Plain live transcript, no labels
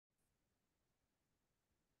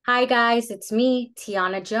Hi, guys, it's me,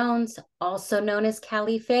 Tiana Jones, also known as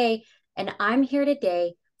Callie Faye, and I'm here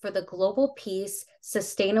today for the Global Peace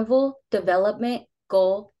Sustainable Development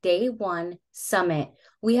Goal Day 1 Summit.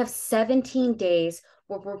 We have 17 days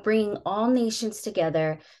where we're bringing all nations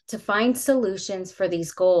together to find solutions for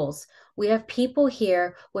these goals. We have people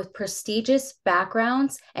here with prestigious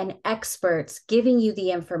backgrounds and experts giving you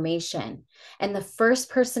the information. And the first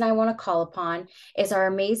person I want to call upon is our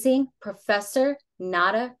amazing Professor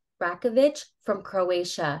Nada Rakovic from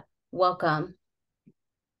Croatia. Welcome.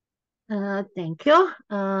 Thank you.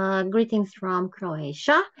 Greetings from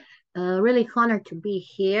Croatia. Really honored to be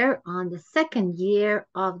here on the second year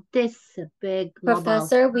of this big global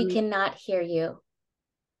Professor, we summit. cannot hear you.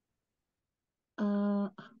 Uh,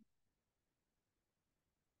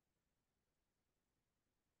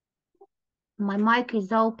 my mic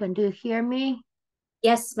is open. Do you hear me?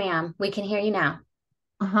 Yes, ma'am, we can hear you now.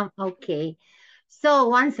 Okay. So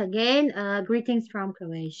once again, greetings from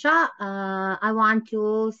Croatia. I want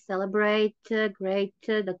to celebrate great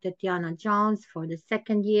Dr. Tiana Jones for the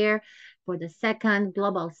second year, for the second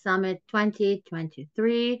Global Summit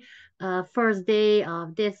 2023. First day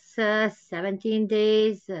of this 17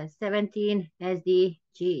 days, 17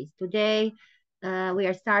 SDGs. Today, we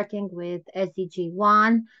are starting with SDG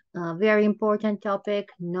 1, a very important topic,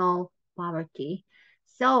 no poverty.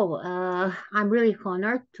 So I'm really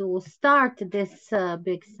honored to start this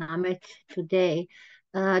big summit today.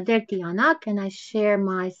 Dear Tiana, can I share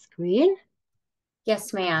my screen?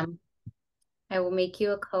 Yes, ma'am. I will make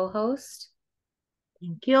you a co-host.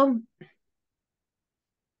 Thank you.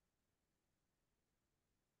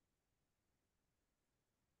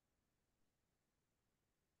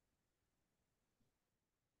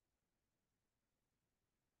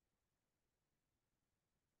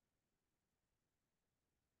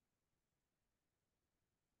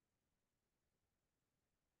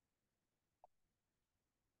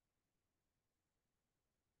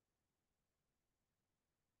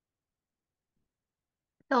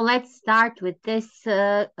 So let's start with this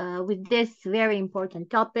very important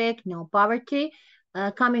topic, no poverty,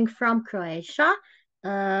 coming from Croatia.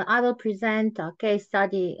 I will present a case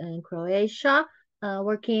study in Croatia,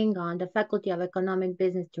 working on the Faculty of Economic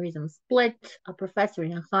Business Tourism Split, a professor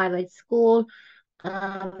in a private school,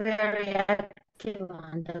 very active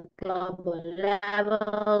on the global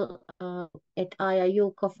level, at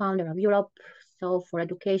IIU, co-founder of Europe. So for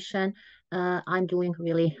education, I'm doing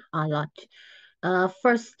really a lot.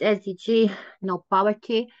 First SDG, no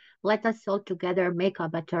poverty. Let us all together make a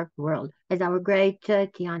better world. As our great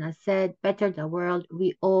Tiana said, better the world,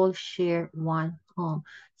 we all share one home.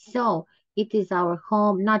 So it is our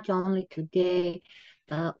home, not only today,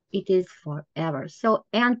 it is forever. So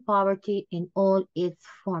end poverty in all its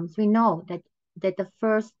forms. We know that the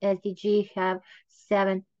first SDG have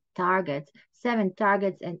seven targets,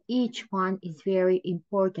 and each one is very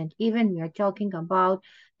important. Even we are talking about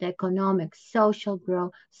the economic, social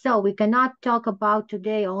growth. So we cannot talk about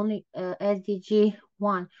today only SDG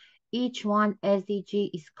 1. Each one SDG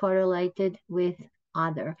is correlated with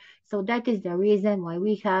other. So that is the reason why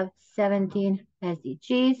we have 17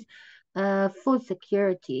 SDGs. Food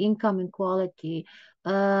security, income equality,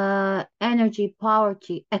 energy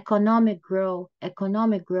poverty, economic growth.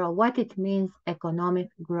 Economic growth, what it means, economic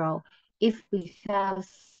growth. If we have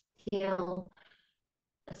still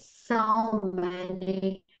so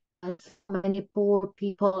many so many poor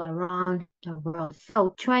people around the world.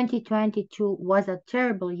 So 2022 was a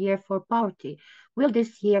terrible year for poverty. Will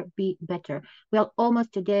this year be better? Well,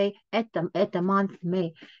 almost today at the month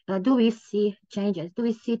May, do we see changes? Do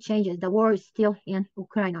we see changes? The war is still in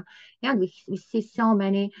Ukraine, and we see so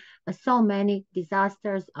many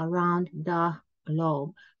disasters around the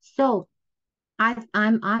globe. So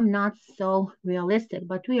I'm not so realistic,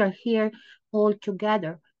 but we are here all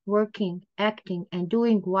together, working, acting, and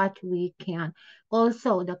doing what we can.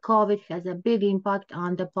 Also, the COVID has a big impact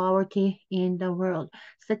on the poverty in the world.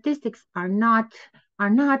 Statistics are not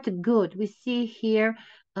good. We see here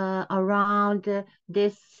around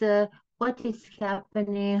this what is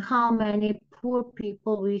happening, how many poor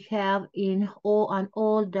people we have in all on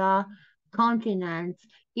all the continents.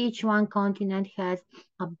 Each one continent has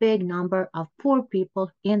a big number of poor people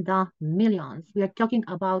in the millions. We are talking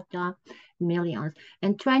about the millions.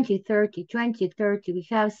 And 2030, we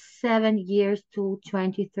have 7 years to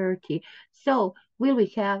 2030. So will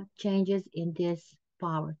we have changes in this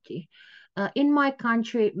poverty? In my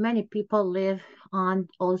country, many people live on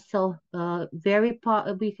also very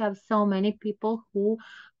poor. We have so many people who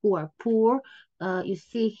are poor. You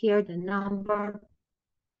see here the number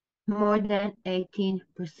more than 18%.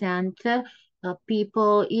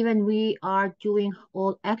 people. Even we are doing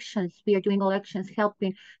all actions. We are doing all actions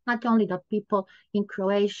helping not only the people in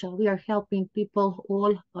Croatia, we are helping people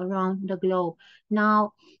all around the globe.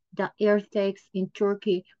 Now, the earthquakes in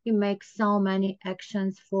Turkey, we make so many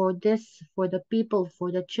actions for this, for the people,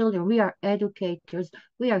 for the children. We are educators,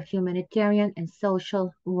 we are humanitarian and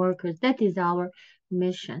social workers. That is our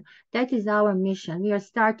mission. That is our mission. We are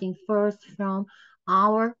starting first from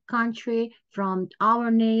our country, from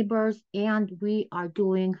our neighbors, and we are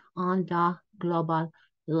doing on the global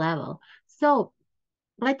level. So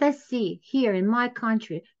let us see here in my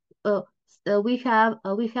country. Uh, we have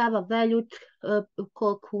a value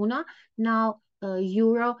called kuna, now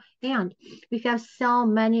euro, and we have so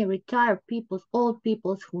many retired peoples, old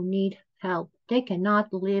peoples who need help. They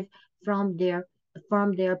cannot live from their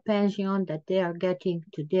pension that they are getting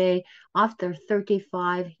today after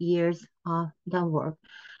 35 years of the work.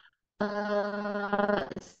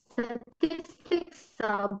 Statistics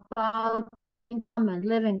about income and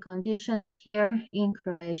living conditions here in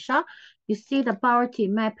Croatia. You see the poverty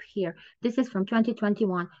map here. This is from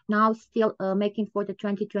 2021. Now still making for the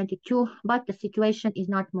 2022, but the situation is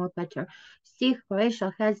not more better. See,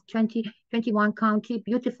 Croatia has 21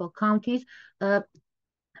 beautiful counties.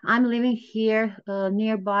 I'm living here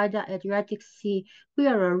nearby the Adriatic Sea. We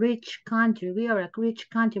are a rich country. We are a rich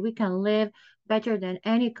country. We can live better than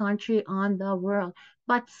any country on the world.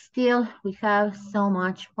 But still, we have so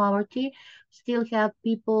much poverty. Still have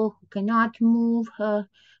people who cannot move,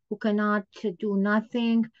 who cannot do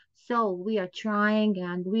nothing. So we are trying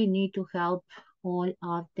and we need to help all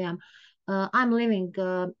of them. I'm living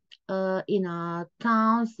in a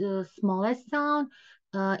town, smallest town,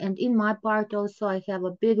 and in my part also, I have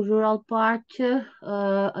a big rural part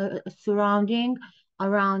surrounding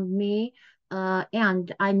around me.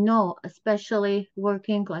 And I know, especially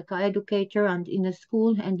working like an educator and in a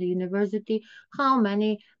school and the university, how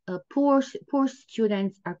many poor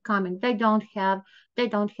students are coming. They don't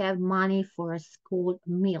have money for a school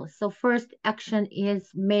meal. So first action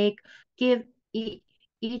is give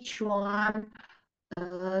each one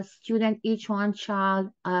student, each one child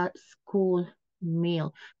a school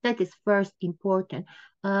meal. That is first important.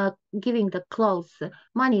 Giving the clothes.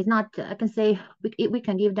 Money is not, I can say, we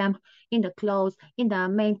can give them in the clothes, in the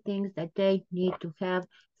main things that they need to have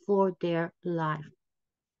for their life.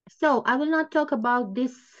 So I will not talk about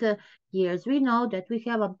this years. We know that we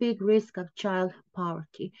have a big risk of child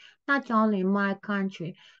poverty, not only in my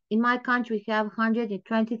country. In my country, we have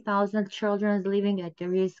 120,000 children living at the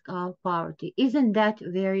risk of poverty. Isn't that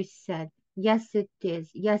very sad? Yes, it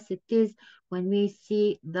is. Yes, it is when we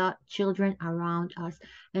see the children around us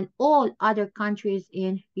and all other countries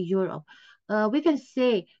in Europe. We can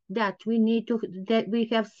say that we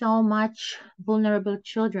have so much vulnerable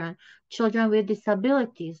children, children with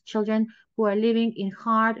disabilities, children who are living in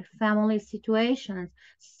hard family situations.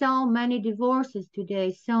 So many divorces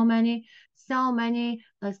today. So many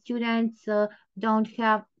students don't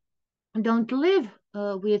live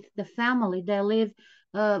with the family. They live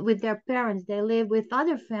with their parents. They live with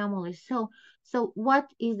other families. So what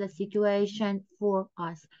is the situation for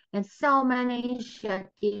us? And so many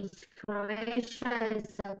initiatives. Croatia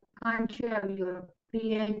is a country of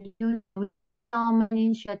European Union with so many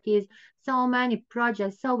initiatives, so many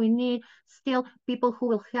projects. So we need still people who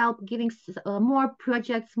will help giving more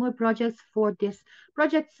projects for this.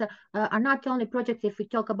 Projects are not only projects if we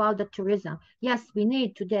talk about the tourism. Yes, we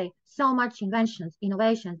need today so much inventions,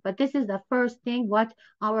 innovations, but this is the first thing what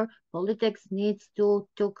our politics needs to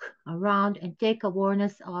took around and take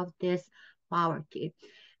awareness of this poverty.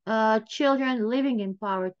 Children living in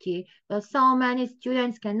poverty. So many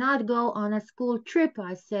students cannot go on a school trip,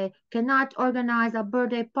 I say, cannot organize a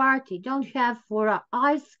birthday party, don't have for a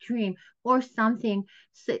ice cream or something.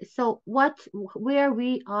 So where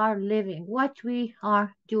we are living, what we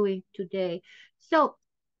are doing today. So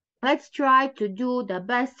let's try to do the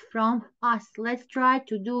best from us. Let's try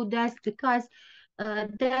to do this because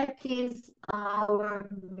that is our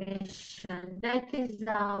mission. That is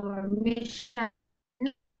our mission.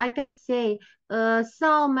 I can say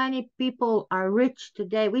so many people are rich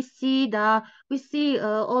today. We see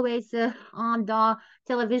always on the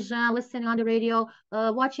television, listening on the radio,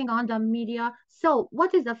 watching on the media. So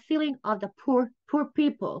what is the feeling of the poor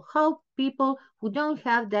people? How people who don't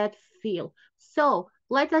have that feel? So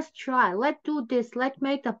let us try. Let's do this. Let's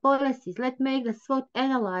make the policies. Let's make the SWOT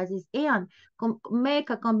analysis and make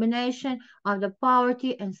a combination of the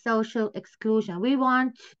poverty and social exclusion. We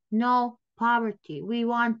want no poverty. We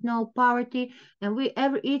want no poverty, and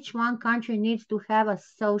each one country needs to have a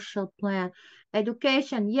social plan.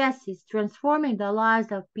 Education, yes, is transforming the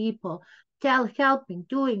lives of people. helping,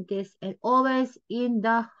 doing this, and always in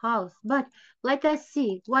the house. But let us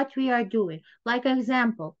see what we are doing. Like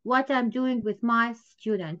example, what I'm doing with my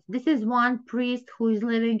students. This is one priest who is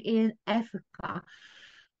living in Africa.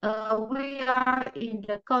 We are in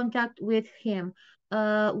the contact with him.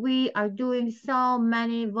 We are doing so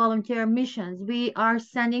many volunteer missions. We are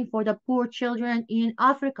sending for the poor children in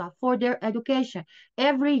Africa for their education.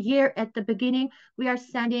 Every year at the beginning, we are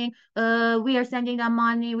sending the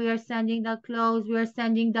money, we are sending the clothes, we are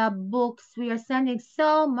sending the books, we are sending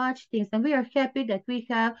so much things, and we are happy that we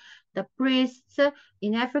have the priests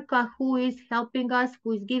in Africa who is helping us,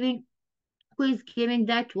 who is giving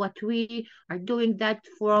that what we are doing that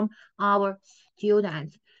from our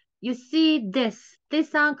students. You see this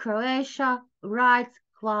on Croatia writes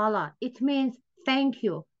hvala. It means thank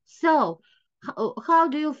you. So how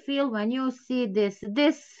do you feel when you see this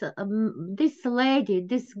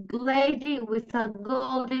lady with a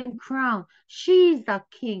golden crown? She's a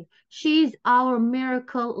king. She's our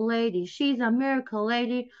miracle lady. She's a miracle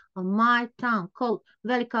lady of my town called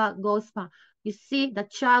Velika Gospa. You see, the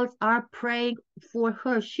child are praying for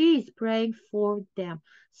her. She is praying for them.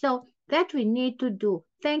 So that we need to do.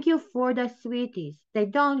 Thank you for the sweeties. They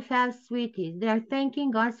don't have sweeties. They are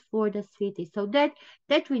thanking us for the sweeties. So that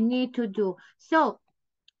we need to do. So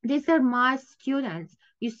these are my students.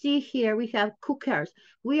 You see here we have cookers.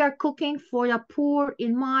 We are cooking for the poor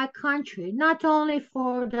in my country, not only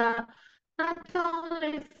for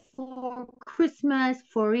Christmas,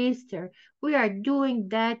 for Easter. We are doing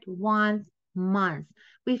that once month.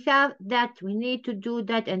 We have that, we need to do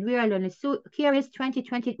that, and we are learning. So here is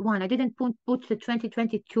 2021. I didn't put the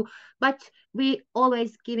 2022, but we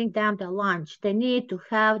always giving them the lunch. They need to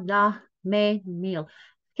have the main meal.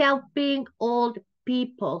 Helping old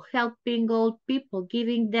people,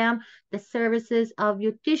 giving them the services of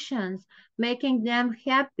beauticians, making them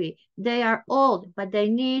happy. They are old, but they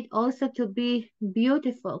need also to be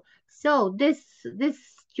beautiful. So these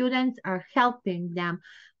students are helping the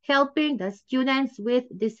students with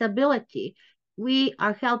disability. We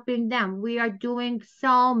are helping them. We are doing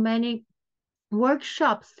so many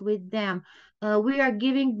workshops with them. We are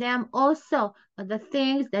giving them also the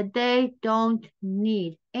things that they don't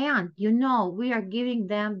need. And we are giving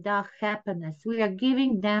them the happiness. We are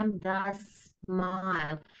giving them the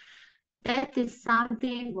smile. That is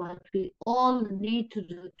something what we all need to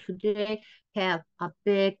do today, have a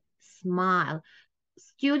big smile.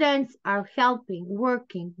 Students are helping,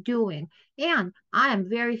 working, doing, and I am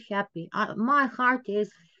very happy. My heart is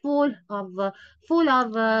full of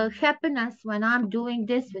happiness when I'm doing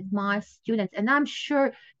this with my students, and I'm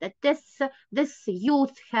sure that this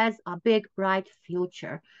youth has a big bright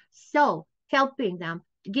future. So helping them,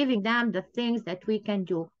 giving them the things that we can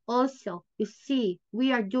do. Also, you see,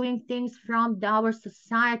 we are doing things from our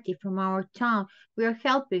society, from our town. We are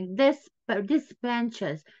helping these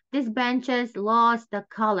benches. These benches lost the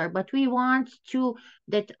color, but we want to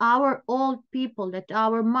that our old people, that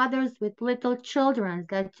our mothers with little children,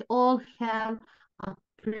 that all have a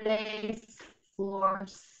place for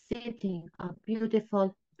sitting, a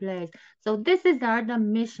beautiful place. So this is are the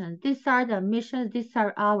missions. These are the missions. These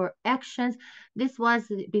are our actions. This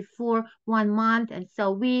was before 1 month, and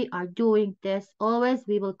so we are doing this always.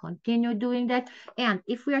 We will continue doing that. And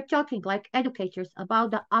if we are talking like educators about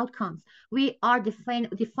the outcomes, we are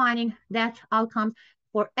defining that outcomes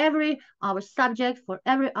for every our subject, for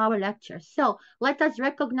every our lecture. So let us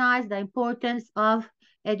recognize the importance of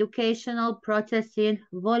educational process in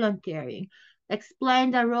volunteering.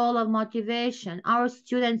 Explain the role of motivation. Our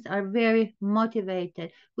students are very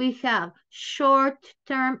motivated. We have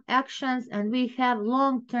short-term actions and we have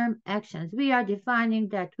long-term actions. We are defining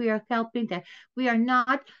that. We are helping that. We are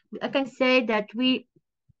not, I can say that we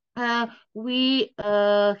have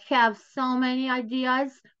so many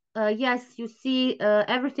ideas. Yes, you see,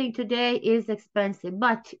 everything today is expensive,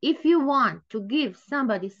 but if you want to give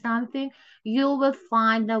somebody something, you will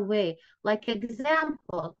find a way. Like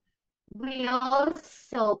example, we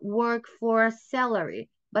also work for a salary,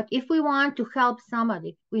 but if we want to help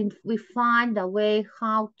somebody, we find a way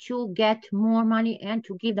how to get more money and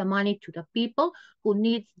to give the money to the people who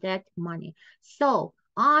needs that money. So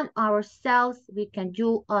on ourselves, we can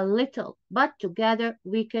do a little, but together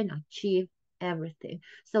we can achieve everything.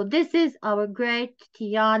 So this is our great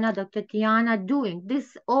Dr. Tiana doing.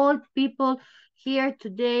 This old people here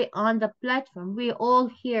today on the platform, we all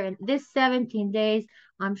here in this 17 days,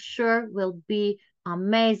 I'm sure will be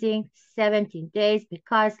amazing 17 days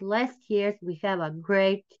because last year we have a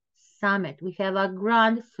great summit. We have a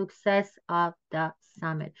grand success of the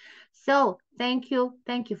summit. So thank you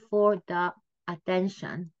for the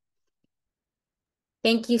attention.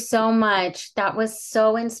 Thank you so much. That was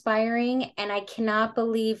so inspiring, and I cannot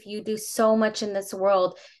believe you do so much in this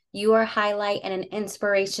world. You are a highlight and an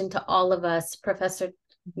inspiration to all of us, Professor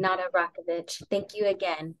Nada Rakovic. Thank you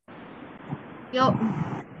again. Yo,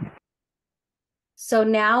 So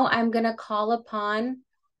now I'm going to call upon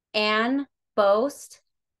Anne Bost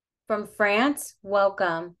from France.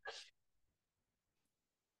 Welcome.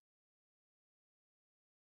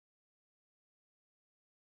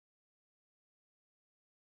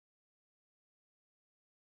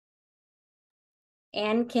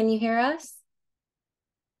 Anne, can you hear us?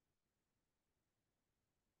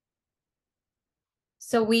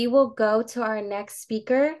 So we will go to our next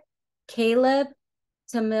speaker, Caleb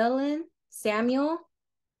Tamilin Samuel.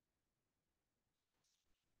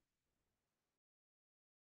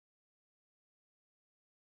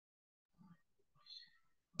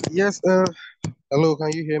 Yes, hello,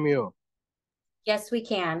 can you hear me? Yes, we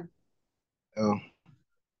can. Oh,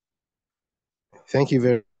 thank you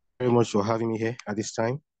very much for having me here at this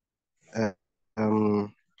time. Uh,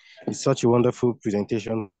 um, it's such a wonderful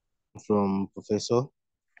presentation from Professor.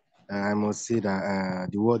 I must say that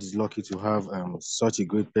the world is lucky to have such a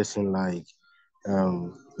great person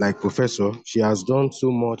like Professor. She has done so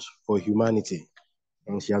much for humanity,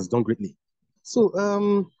 and she has done greatly. So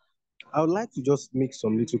I would like to just make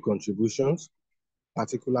some little contributions,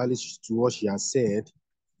 particularly to what she has said.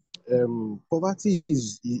 Poverty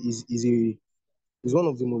is one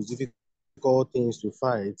of the most difficult things to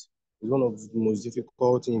fight. It's one of the most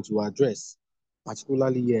difficult things to address,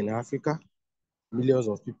 particularly here in Africa. Millions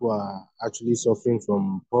of people are actually suffering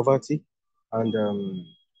from poverty, and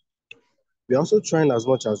we're also trying as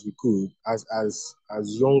much as we could as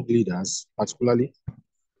young leaders, particularly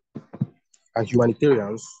and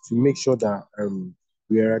humanitarians, to make sure that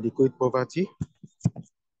we eradicate poverty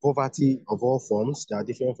of all forms. There are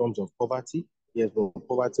different forms of poverty, yes, but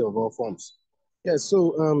poverty of all forms. Yes,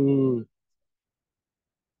 so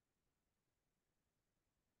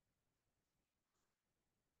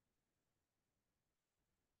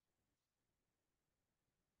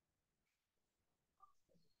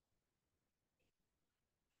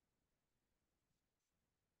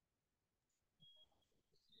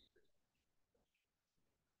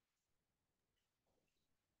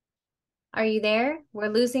Are you there? We're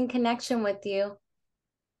losing connection with you.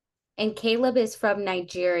 And Caleb is from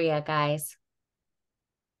Nigeria, guys.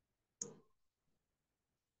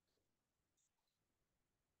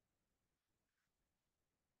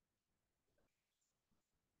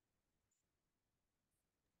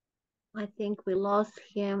 I think we lost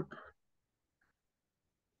him.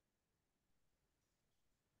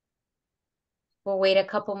 We'll wait a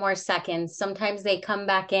couple more seconds. Sometimes they come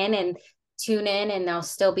back in and tune in and they'll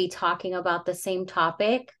still be talking about the same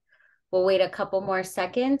topic. We'll wait a couple more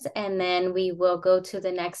seconds and then we will go to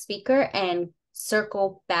the next speaker and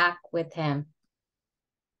circle back with him.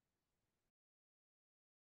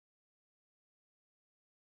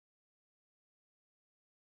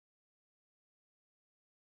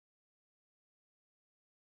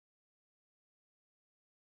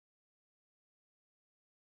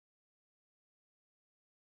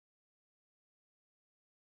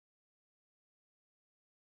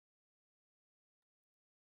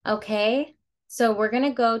 Okay, so we're going to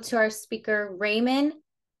go to our speaker, Raymond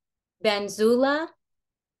Benzula.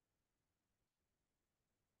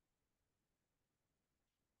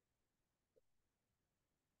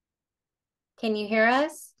 Can you hear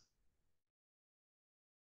us?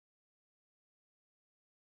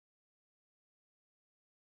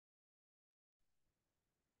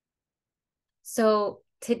 So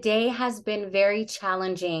today has been very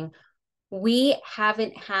challenging. We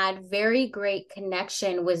haven't had very great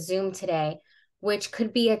connection with Zoom today, which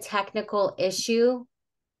could be a technical issue.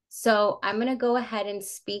 So I'm going to go ahead and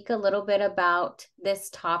speak a little bit about this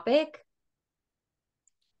topic.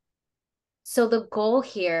 So the goal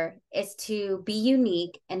here is to be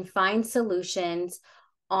unique and find solutions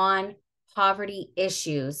on poverty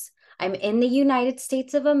issues. I'm in the United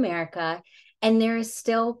States of America, and there is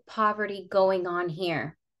still poverty going on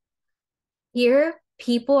here. Here,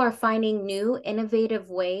 people are finding new, innovative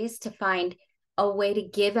ways to find a way to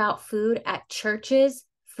give out food at churches,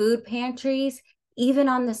 food pantries, even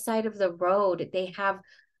on the side of the road. They have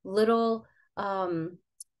little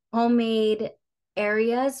homemade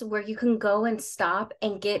areas where you can go and stop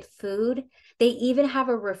and get food. They even have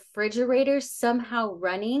a refrigerator somehow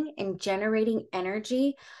running and generating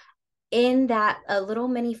energy in that a little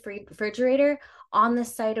mini refrigerator on the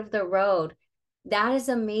side of the road. That is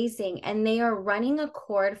amazing. And they are running a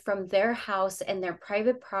cord from their house and their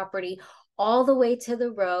private property all the way to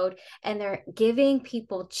the road. And they're giving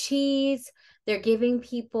people cheese, They're giving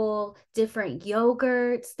people different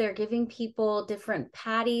yogurts. They're giving people different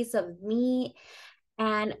patties of meat.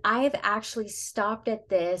 And I've actually stopped at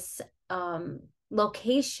this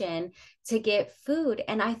location to get food.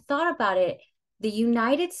 And I thought about it. The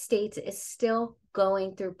United States is still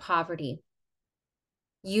going through poverty.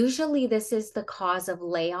 Usually this is the cause of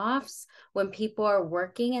layoffs when people are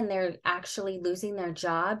working and they're actually losing their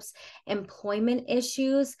jobs, employment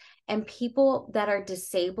issues, and people that are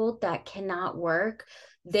disabled that cannot work.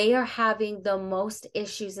 They are having the most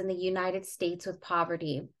issues in the United States with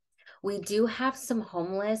poverty. We do have some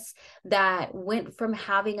homeless that went from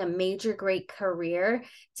having a major great career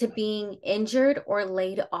to being injured or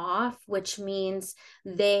laid off, which means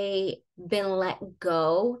they've been let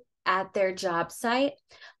go at their job site.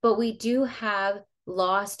 But we do have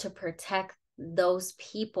laws to protect those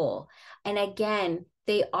people. And again,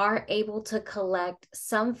 they are able to collect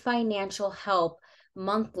some financial help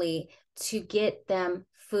monthly to get them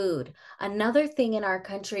food. Another thing in our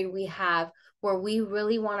country we have where we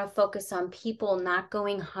really want to focus on people not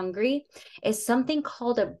going hungry is something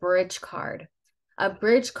called a bridge card. A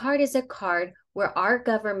bridge card is a card where our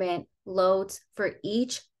government loads for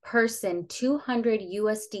each person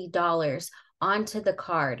 $200 onto the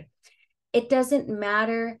card. It doesn't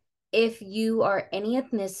matter if you are any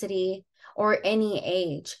ethnicity or any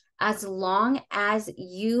age, as long as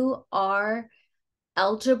you are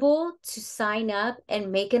eligible to sign up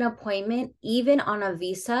and make an appointment, even on a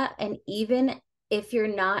visa, and even if you're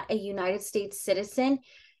not a United States citizen,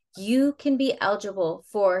 you can be eligible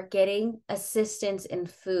for getting assistance in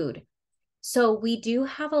food. So we do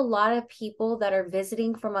have a lot of people that are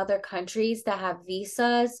visiting from other countries that have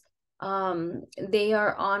visas. They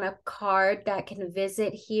are on a card that can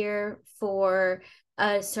visit here for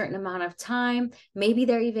a certain amount of time. Maybe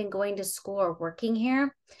they're even going to school or working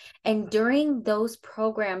here. And during those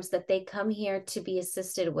programs that they come here to be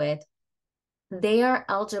assisted with, they are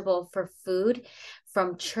eligible for food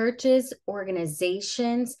from churches,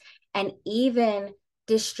 organizations, and even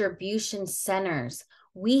distribution centers.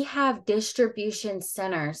 We have distribution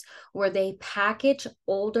centers where they package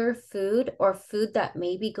older food or food that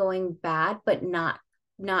may be going bad, but not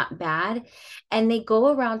bad. And they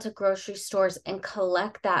go around to grocery stores and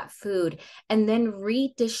collect that food and then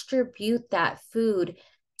redistribute that food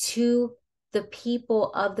to the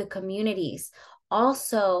people of the communities.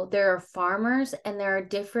 Also, there are farmers and there are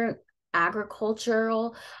different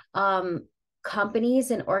agricultural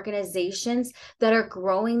companies and organizations that are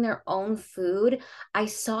growing their own food. I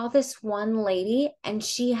saw this one lady and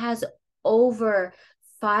she has over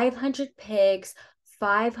 500 pigs,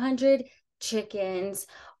 500 chickens,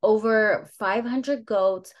 over 500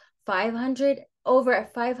 goats, 500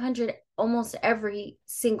 almost every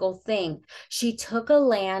single thing. She took a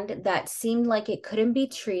land that seemed like it couldn't be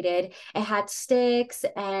treated. It had sticks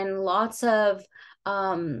and lots of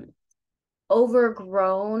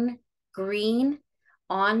overgrown green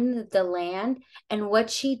on the land. And what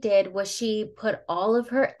she did was she put all of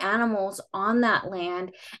her animals on that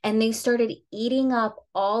land and they started eating up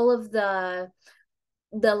all of the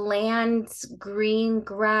land's green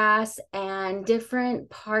grass and different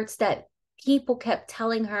parts that people kept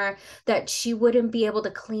telling her that she wouldn't be able to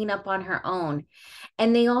clean up on her own.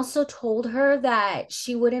 And they also told her that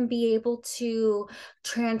she wouldn't be able to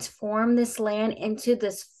transform this land into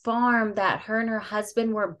this farm that her and her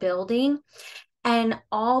husband were building. And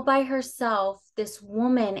all by herself, this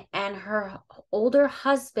woman and her older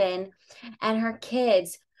husband and her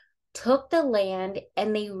kids took the land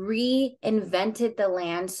and they reinvented the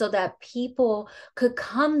land so that people could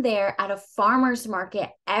come there at a farmer's market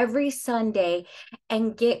every Sunday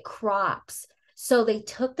and get crops. So they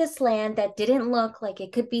took this land that didn't look like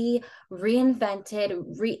it could be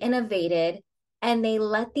reinvented, re-innovated, and they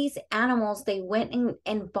let these animals, they went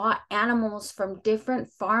and bought animals from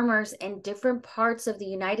different farmers in different parts of the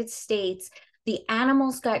United States. The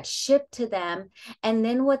animals got shipped to them. And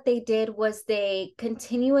then what they did was they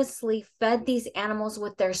continuously fed these animals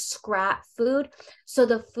with their scrap food. So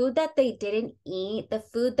the food that they didn't eat, the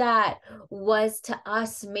food that was to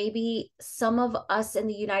us, maybe some of us in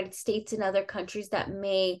the United States and other countries that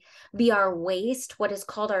may be our waste, what is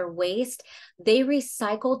called our waste, they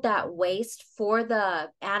recycled that waste for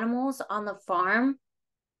the animals on the farm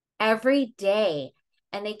every day.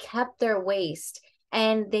 And they kept their waste.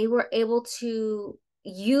 And they were able to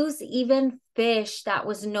use even fish that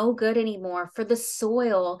was no good anymore for the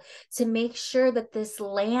soil to make sure that this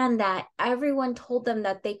land that everyone told them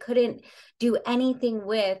that they couldn't do anything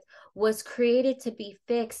with was created to be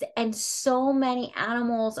fixed, and so many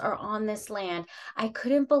animals are on this land. I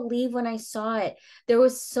couldn't believe when I saw it. There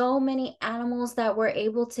was so many animals that were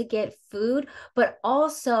able to get food, but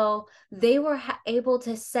also they were able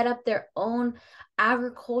to set up their own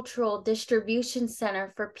agricultural distribution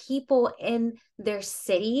center for people in their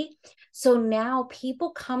city. So now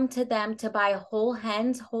people come to them to buy whole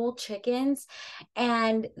hens, whole chickens,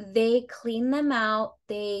 and they clean them out.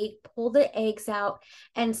 They pull the eggs out,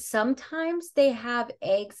 and sometimes they have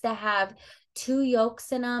eggs that have two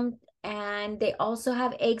yolks in them, and they also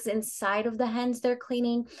have eggs inside of the hens they're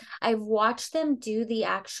cleaning. I've watched them do the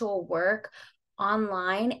actual work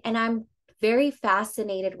online, and I'm very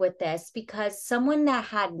fascinated with this because someone that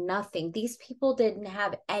had nothing, these people didn't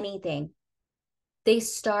have anything. They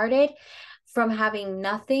started from having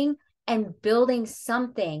nothing and building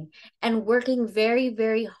something and working very,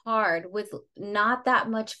 very hard with not that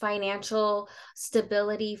much financial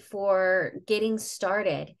stability for getting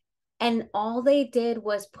started. And all they did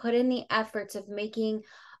was put in the efforts of making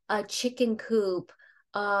a chicken coop,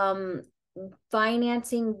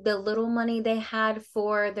 financing the little money they had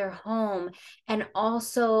for their home, and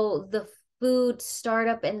also the food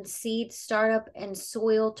startup and seed startup and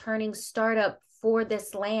soil turning startup for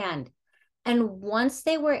this land. And once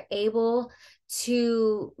they were able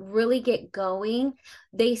to really get going,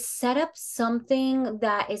 they set up something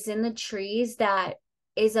that is in the trees that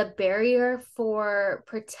is a barrier for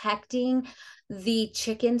protecting the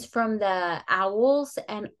chickens from the owls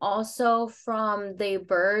and also from the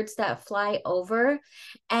birds that fly over.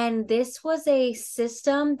 And this was a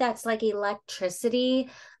system that's like electricity,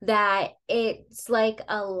 that it's like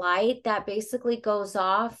a light that basically goes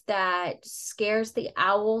off that scares the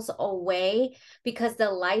owls away because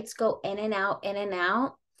the lights go in and out, in and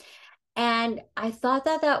out. And I thought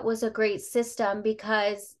that that was a great system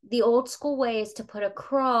because the old school way is to put a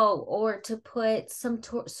crow or to put some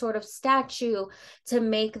sort of statue to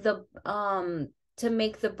make the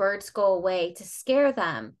birds go away, to scare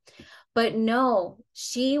them. But no,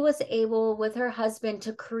 she was able with her husband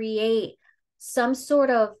to create some sort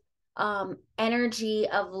of energy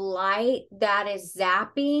of light that is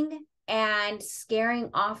zapping and scaring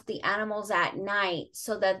off the animals at night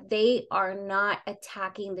so that they are not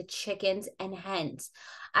attacking the chickens and hens.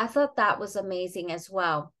 I thought that was amazing as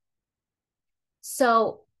well.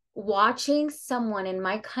 So watching someone in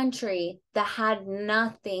my country that had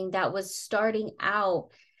nothing, that was starting out,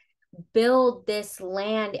 build this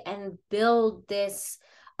land and build this,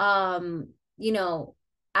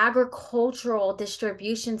 agricultural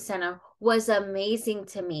distribution center was amazing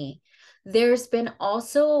to me. There's been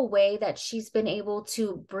also a way that she's been able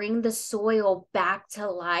to bring the soil back to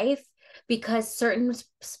life because certain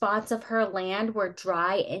spots of her land were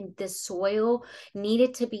dry and the soil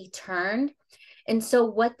needed to be turned. And so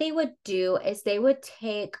what they would do is they would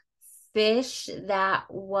take fish that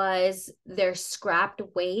was their scrapped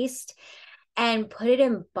waste and put it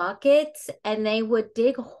in buckets, and they would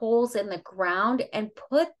dig holes in the ground and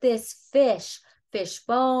put this fish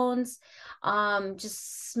bones,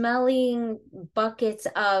 just smelling buckets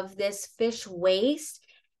of this fish waste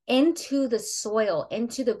into the soil,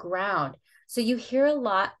 into the ground. So you hear a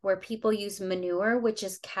lot where people use manure, which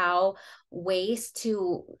is cow waste,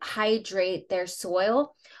 to hydrate their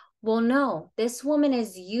soil. Well, no, this woman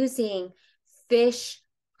is using fish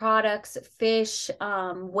products, fish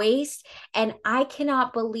waste, and I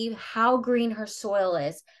cannot believe how green her soil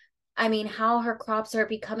is. I mean, how her crops are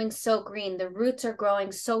becoming so green. The roots are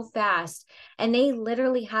growing so fast, and they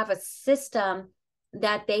literally have a system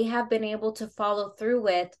that they have been able to follow through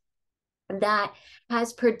with that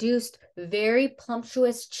has produced very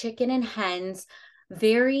plumptuous chicken and hens,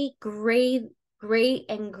 very great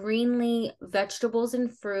and greenly vegetables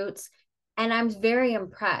and fruits. And I'm very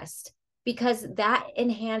impressed because that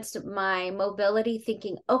enhanced my mobility,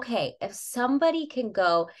 thinking, okay, if somebody can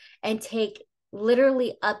go and take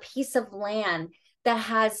literally a piece of land that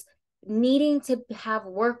has needing to have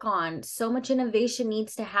work on, so much innovation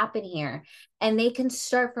needs to happen here, and they can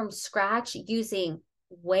start from scratch using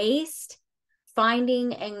waste,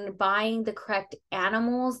 finding and buying the correct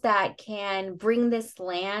animals that can bring this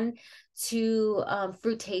land to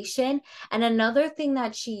fruition. And another thing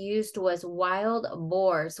that she used was wild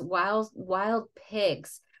boars, wild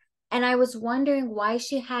pigs. And I was wondering why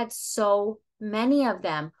she had so many of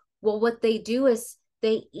them. Well, what they do is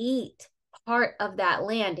they eat part of that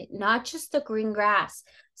land, not just the green grass,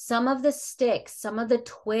 some of the sticks, some of the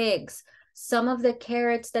twigs, some of the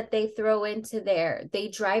carrots that they throw into there. They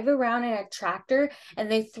drive around in a tractor and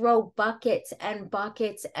they throw buckets and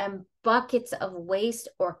buckets and buckets of waste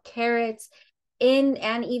or carrots in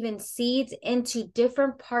and even seeds into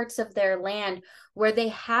different parts of their land where they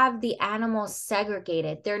have the animals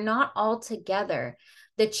segregated. They're not all together.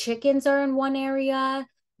 The chickens are in one area,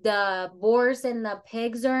 the boars and the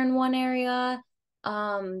pigs are in one area.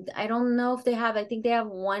 I don't know if they have, I think they have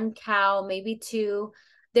one cow, maybe two.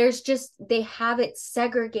 There's just, they have it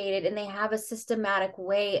segregated and they have a systematic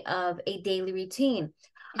way of a daily routine.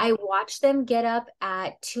 I watch them get up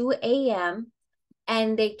at 2 a.m.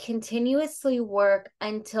 and they continuously work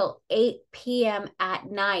until 8 p.m. at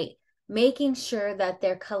night, making sure that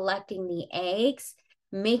they're collecting the eggs,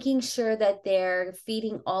 making sure that they're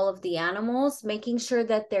feeding all of the animals, making sure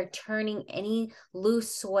that they're turning any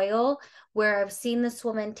loose soil. Where I've seen this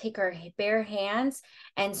woman take her bare hands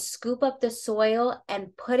and scoop up the soil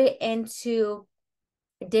and put it into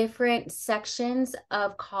different sections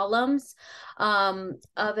of columns of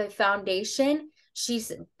a foundation.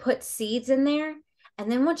 She's put seeds in there. And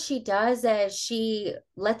then what she does is she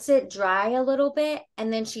lets it dry a little bit,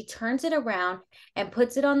 and then she turns it around and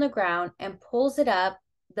puts it on the ground and pulls it up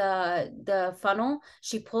the funnel.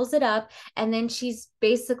 She pulls it up, and then she's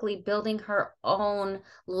basically building her own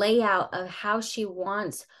layout of how she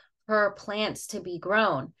wants her plants to be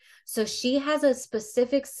grown. So she has a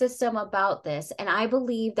specific system about this, and I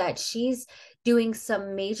believe that she's doing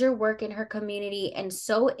some major work in her community, and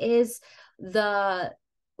so is the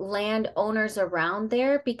landowners around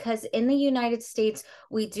there, because in the United States,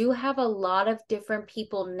 we do have a lot of different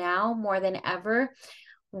people now more than ever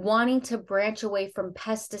wanting to branch away from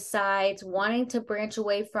pesticides, wanting to branch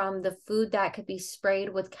away from the food that could be sprayed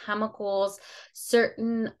with chemicals.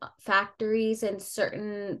 Certain factories and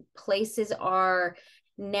certain places are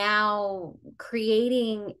now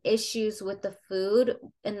creating issues with the food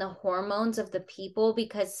and the hormones of the people,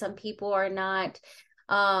 because some people are not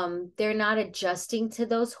they're not adjusting to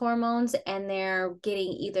those hormones, and they're getting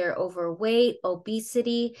either overweight,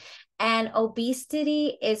 obesity. And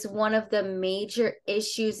obesity is one of the major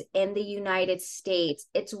issues in the United States.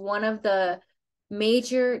 It's one of the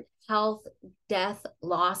major health death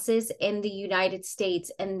losses in the United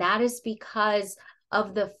States. And that is because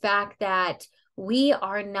of the fact that we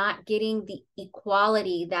are not getting the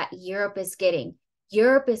equality that Europe is getting.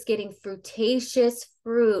 Europe is getting fruitaceous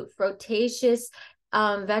fruit, fruitaceous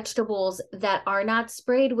vegetables that are not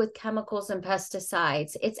sprayed with chemicals and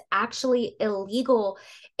pesticides. It's actually illegal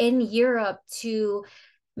in Europe to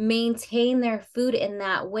maintain their food in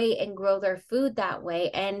that way and grow their food that way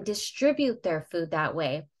and distribute their food that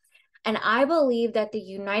way. And I believe that the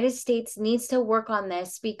United States needs to work on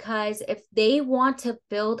this, because if they want to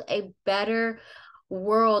build a better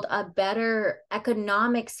world, a better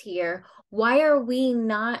economics here, why are we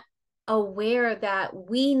not aware that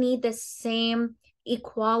we need the same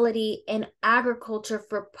equality in agriculture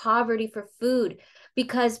for poverty, for food?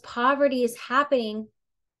 Because poverty is happening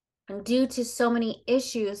due to so many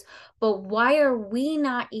issues, but why are we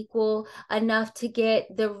not equal enough to get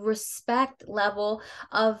the respect level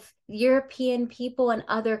of European people and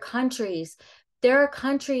other countries? There are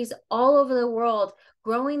countries all over the world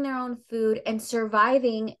growing their own food and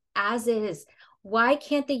surviving as is. Why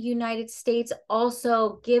can't the United States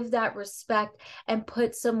also give that respect and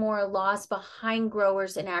put some more laws behind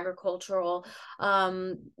growers and agricultural,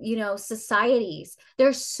 societies?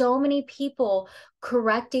 There's so many people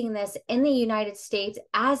correcting this in the United States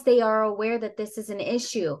as they are aware that this is an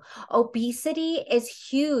issue. Obesity is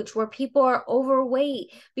huge, where people are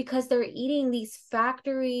overweight because they're eating these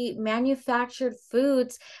factory manufactured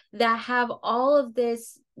foods that have all of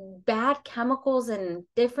this bad chemicals and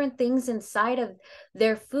different things inside of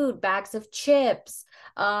their food, bags of chips,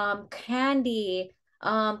 candy,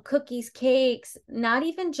 cookies, cakes. Not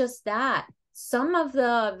even just that, some of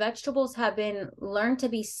the vegetables have been learned to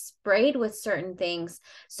be sprayed with certain things.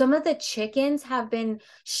 Some of the chickens have been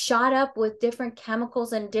shot up with different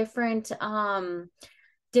chemicals and different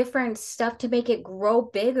stuff to make it grow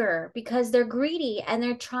bigger, because they're greedy and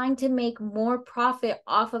they're trying to make more profit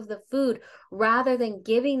off of the food rather than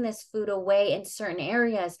giving this food away in certain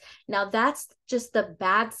areas. Now, that's just the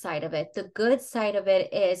bad side of it. The good side of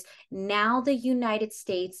it is now the United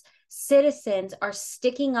States citizens are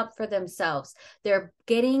sticking up for themselves. They're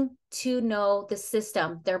getting to know the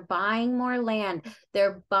system. They're buying more land.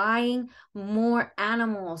 They're buying more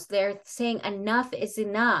animals. They're saying enough is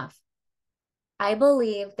enough. I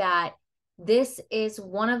believe that this is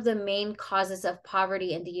one of the main causes of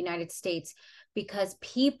poverty in the United States, because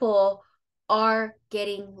people are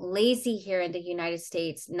getting lazy here in the United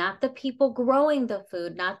States. Not the people growing the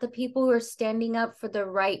food, not the people who are standing up for the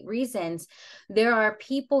right reasons. There are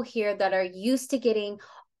people here that are used to getting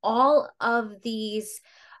all of these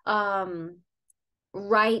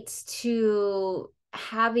rights to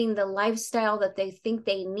having the lifestyle that they think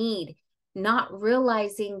they need, not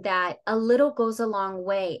realizing that a little goes a long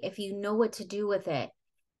way if you know what to do with it.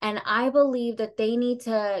 And I believe that they need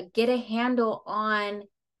to get a handle on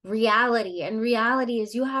reality. And reality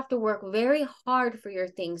is you have to work very hard for your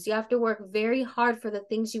things. You have to work very hard for the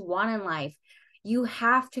things you want in life. You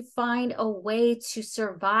have to find a way to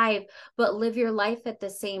survive, but live your life at the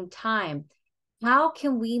same time. How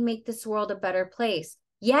can we make this world a better place?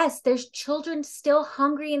 Yes, there's children still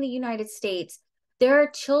hungry in the United States. There are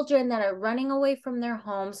children that are running away from their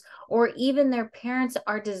homes, or even their parents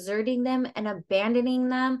are deserting them and abandoning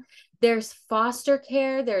them. There's foster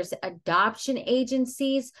care, there's adoption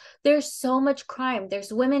agencies, there's so much crime.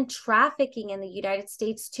 There's women trafficking in the United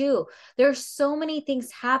States too. There's so many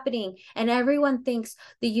things happening, and everyone thinks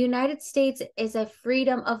the United States is a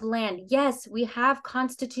freedom of land. Yes, we have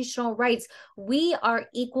constitutional rights. We are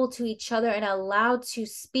equal to each other and allowed to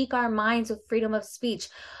speak our minds with freedom of speech.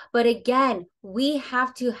 But again, we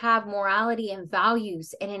have to have morality and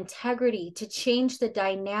values and integrity to change the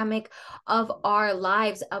dynamic of our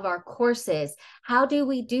lives, of our courses. How do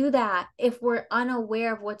we do that if we're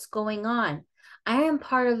unaware of what's going on? I am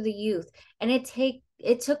part of the youth, and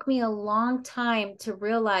it took me a long time to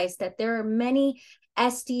realize that there are many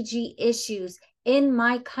SDG issues in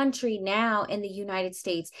my country now, in the United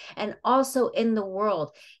States, and also in the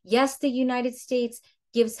world. Yes, the United States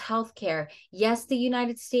gives healthcare. Yes, the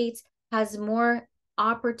United States has more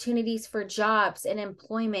opportunities for jobs and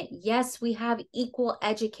employment. Yes, we have equal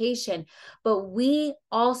education, but we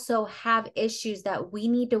also have issues that we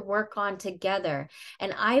need to work on together.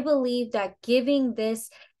 And I believe that giving this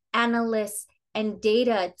analysts and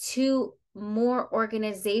data to more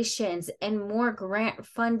organizations and more grant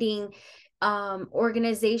funding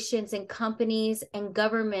organizations and companies and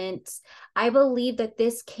governments, I believe that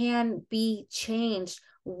this can be changed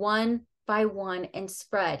one by one and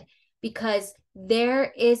spread, because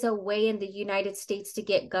there is a way in the United States to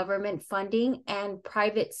get government funding and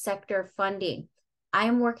private sector funding.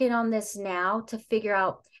 I'm working on this now to figure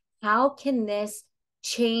out how can this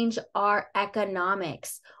change our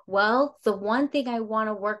economics. Well, the one thing I want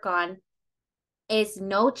to work on is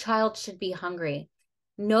no child should be hungry.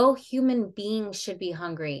 No human being should be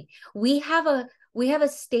hungry. We have a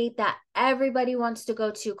state that everybody wants to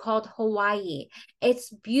go to called Hawaii.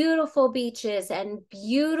 It's beautiful beaches and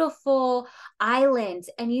beautiful islands.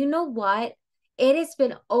 And you know what? It has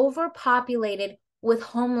been overpopulated with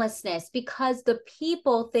homelessness because the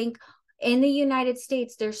people think in the United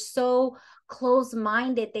States, they're so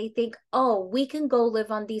close-minded. They think, oh, we can go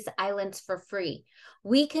live on these islands for free.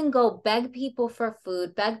 We can go beg people for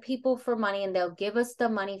food, beg people for money, and they'll give us the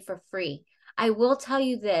money for free. I will tell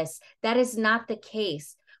you this, that is not the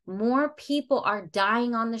case. More people are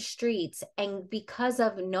dying on the streets, and because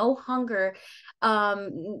of hunger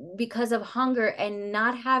and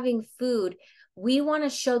not having food, we want to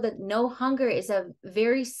show that no hunger is a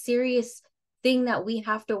very serious thing that we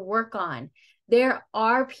have to work on. There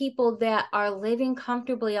are people that are living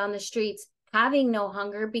comfortably on the streets having no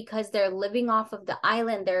hunger because they're living off of the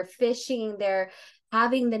island, they're fishing, they're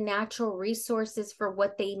having the natural resources for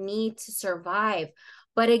what they need to survive.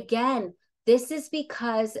 But again, this is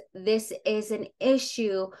because this is an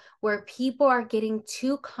issue where people are getting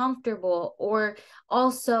too comfortable, or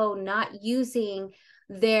also not using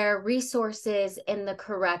their resources in the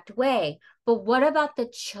correct way. But what about the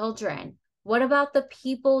children? What about the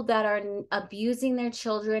people that are abusing their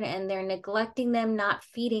children and they're neglecting them, not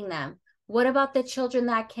feeding them? What about the children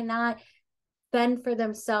that cannot fend for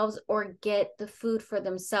themselves or get the food for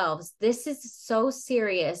themselves? This is so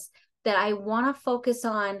serious that I want to focus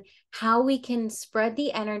on how we can spread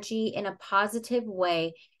the energy in a positive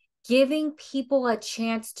way, giving people a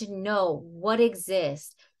chance to know what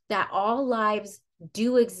exists, that all lives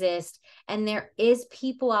do exist, and there is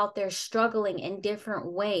people out there struggling in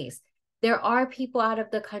different ways. There are people out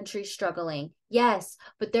of the country struggling, yes,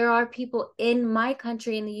 but there are people in my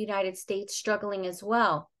country, in the United States, struggling as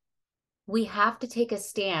well. We have to take a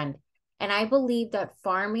stand. And I believe that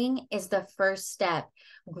farming is the first step.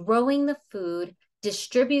 Growing the food,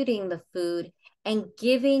 distributing the food, and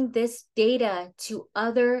giving this data to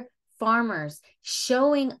other farmers,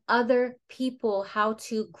 showing other people how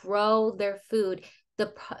to grow their food.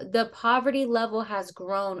 The poverty level has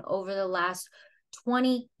grown over the last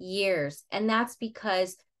 20 years. And that's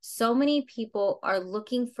because so many people are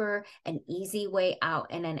looking for an easy way out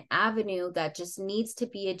and an avenue that just needs to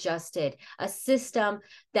be adjusted. A system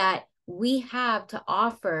that we have to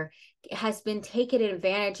offer has been taken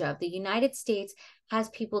advantage of. The United States has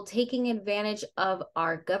people taking advantage of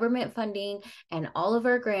our government funding and all of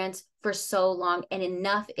our grants for so long, and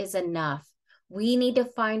enough is enough. We need to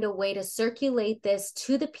find a way to circulate this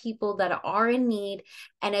to the people that are in need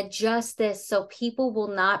and adjust this so people will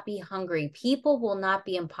not be hungry. People will not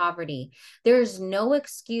be in poverty. There's no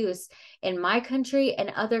excuse in my country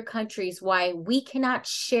and other countries why we cannot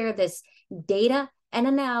share this data and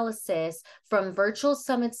analysis from virtual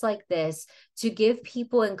summits like this to give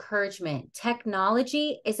people encouragement.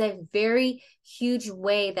 Technology is a very huge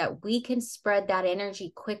way that we can spread that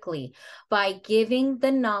energy quickly by giving the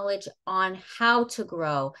knowledge on how to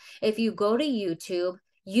grow. If you go to YouTube,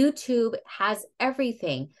 YouTube has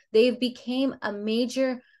everything. They've become a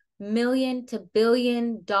major million to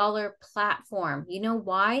billion dollar platform. You know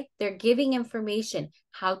why? They're giving information,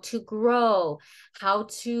 how to grow, how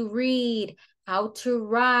to read, how to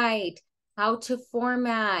write, how to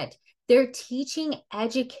format. They're teaching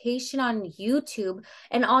education on YouTube,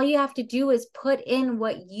 and all you have to do is put in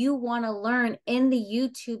what you want to learn in the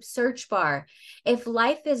YouTube search bar. If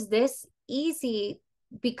life is this easy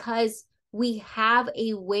because we have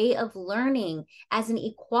a way of learning as an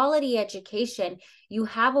equality education, you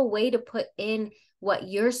have a way to put in what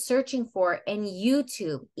you're searching for in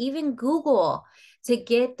YouTube, even Google, to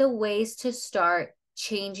get the ways to start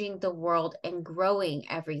changing the world and growing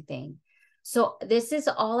everything. So this is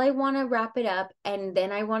all I want to wrap it up. And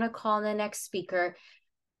then I want to call the next speaker.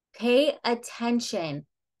 Pay attention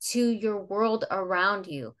to your world around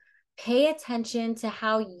you. Pay attention to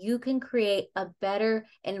how you can create a better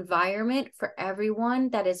environment for everyone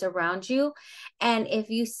that is around you. And if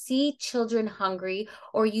you see children hungry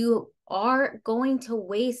or you are going to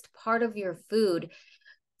waste part of your food,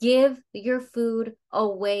 give your food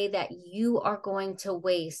away that you are going to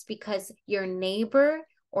waste, because your neighbor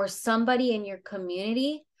or somebody in your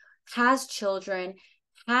community has children,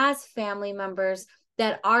 has family members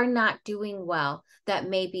that are not doing well, that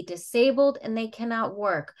may be disabled and they cannot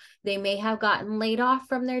work. They may have gotten laid off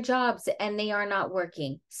from their jobs and they are not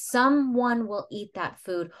working. Someone will eat that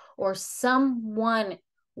food, or someone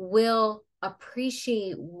will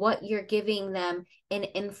appreciate what you're giving them in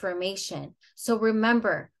information. So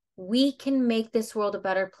remember, we can make this world a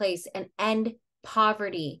better place and end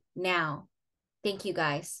poverty now. Thank you,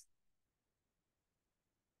 guys.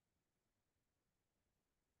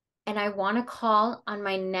 And I want to call on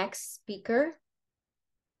my next speaker,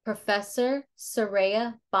 Professor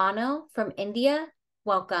Saraya Bano from India.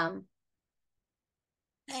 Welcome.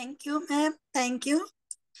 Thank you, ma'am. Thank you.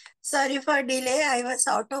 Sorry for delay. I was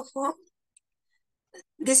out of home.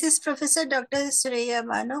 This is Professor Dr. Surya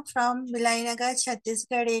Bano from Vilayanagar,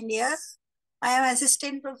 Chhattisgarh, India. I am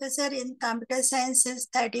Assistant Professor in Computer Science since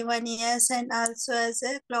 31 years and also as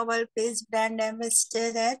a Global Peace Brand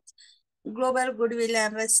Ambassador at Global Goodwill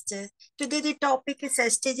Ambassador. Today the topic is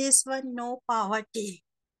SDGs 1, No Poverty.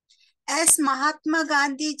 As Mahatma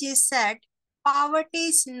Gandhi ji said, poverty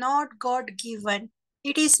is not God-given.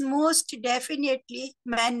 It is most definitely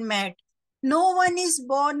man-made. No one is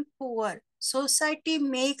born poor. Society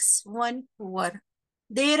makes one poor.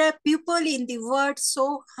 There are people in the world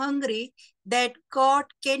so hungry that God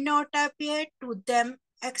cannot appear to them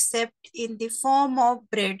except in the form of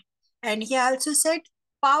bread. And he also said,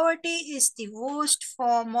 poverty is the worst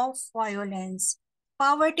form of violence.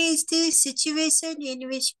 Poverty is the situation in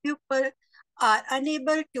which people are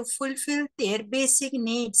unable to fulfill their basic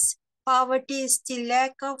needs. Poverty is the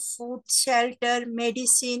lack of food, shelter,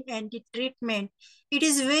 medicine, and the treatment. It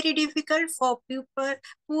is very difficult for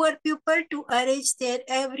poor people to arrange their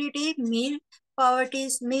everyday meal. Poverty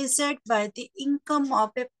is measured by the income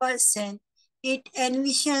of a person. It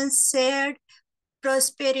envisions shared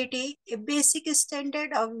prosperity, a basic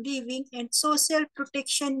standard of living, and social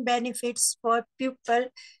protection benefits for people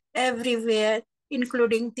everywhere,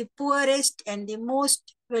 including the poorest and the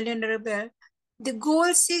most vulnerable. The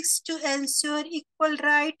goal seeks to ensure equal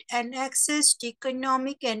right and access to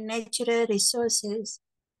economic and natural resources.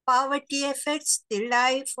 Poverty affects the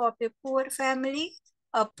life of a poor family.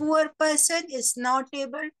 A poor person is not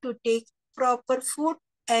able to take proper food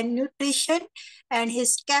and nutrition, and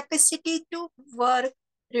his capacity to work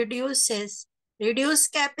reduces.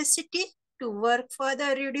 Reduced capacity to work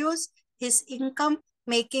further reduce his income,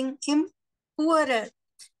 making him poorer.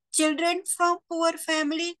 Children from poor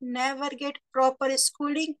family never get proper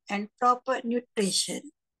schooling and proper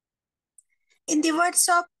nutrition. In the words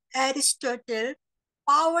of Aristotle,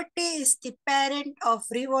 poverty is the parent of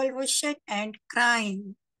revolution and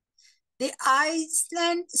crime. The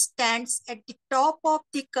Iceland stands at the top of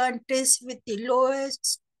the countries with the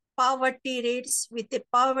lowest poverty rates, with a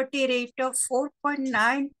poverty rate of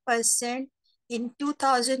 4.9% in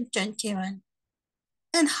 2021.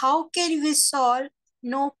 And how can we solve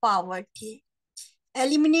no poverty?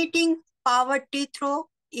 Eliminating poverty through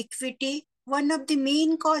equity. One of the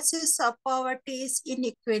main causes of poverty is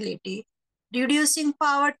inequality. Reducing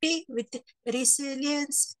poverty with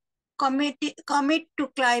resilience, commit to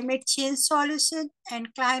climate change solution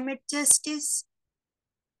and climate justice.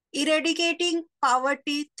 Eradicating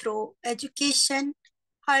poverty through education,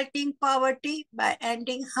 halting poverty by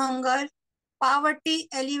ending hunger, poverty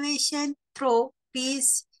alleviation through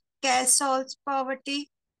peace, cash solves poverty,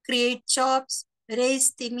 create jobs,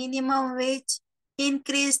 raise the minimum wage,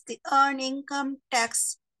 increase the earned income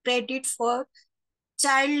tax credit for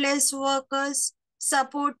childless workers,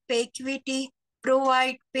 support pay equity,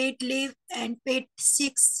 provide paid leave and paid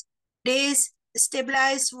sick days,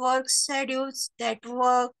 stabilize work schedules that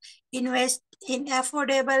work, invest in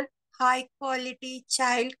affordable, high quality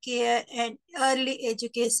child care and early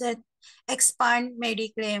education, expand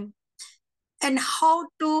Mediclaim. And how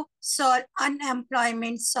to solve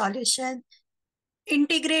unemployment solution.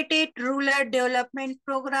 Integrated Rural Development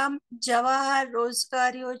Program, Jawahar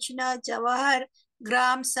Rozgar Yojana, Jawahar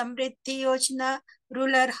Gram Samriddhi Yojana,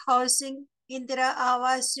 Rural Housing, Indira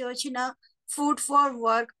Awas Yojana, Food for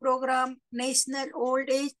Work Program, National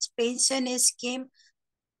Old Age Pension Scheme,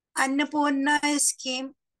 Annapurna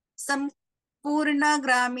Scheme, Sampurna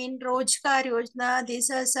Gramin Rozgar Yojana.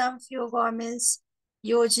 These are some few governments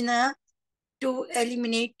Yojana to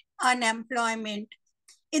eliminate unemployment.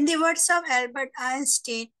 In the words of Albert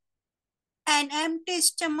Einstein, an empty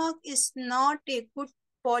stomach is not a good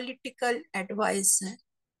political advisor.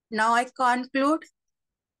 Now I conclude,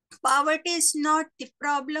 poverty is not the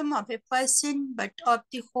problem of a person but of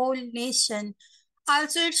the whole nation.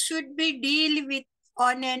 Also, it should be dealt with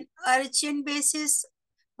on an urgent basis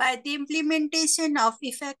by the implementation of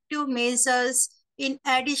effective measures. In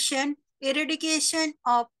addition, eradication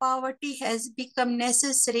of poverty has become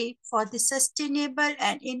necessary for the sustainable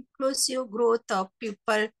and inclusive growth of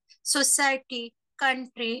people, society,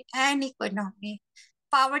 country, and economy.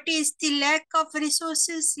 Poverty is the lack of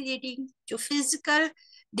resources leading to physical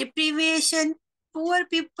deprivation. Poor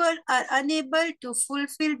people are unable to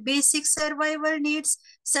fulfill basic survival needs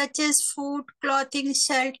such as food, clothing,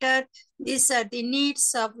 shelter. These are the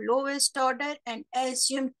needs of lowest order and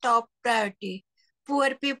assume top priority.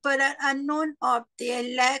 Poor people are unknown of their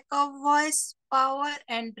lack of voice, power,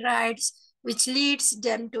 and rights, which leads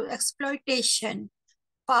them to exploitation.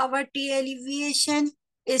 Poverty alleviation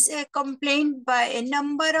is accompanied by a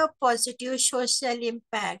number of positive social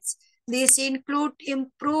impacts. These include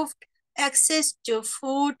improved access to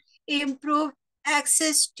food, improved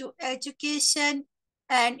access to education,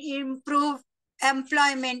 and improved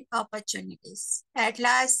employment opportunities. At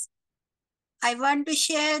last, I want to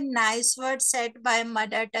share nice words said by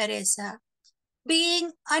Mother Teresa.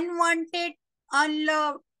 Being unwanted,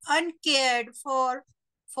 unloved, uncared for,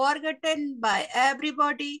 forgotten by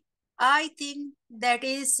everybody, I think that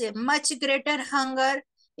is a much greater hunger,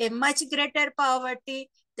 a much greater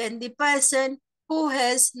poverty than the person who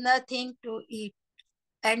has nothing to eat.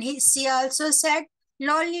 And she also said,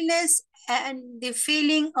 loneliness and the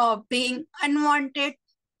feeling of being unwanted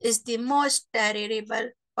is the most terrible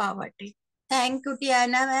poverty. Thank you,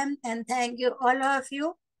 Tiana ma'am, and thank you all of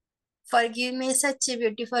you for giving me such a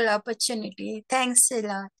beautiful opportunity. Thanks a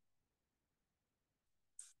lot.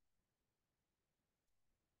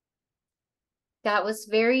 That was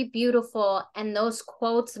very beautiful. And those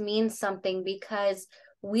quotes mean something because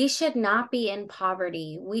we should not be in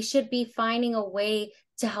poverty. We should be finding a way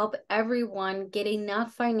to help everyone get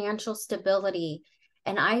enough financial stability.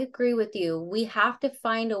 And I agree with you. We have to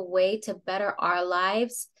find a way to better our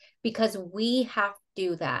lives because we have to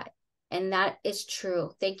do that. And that is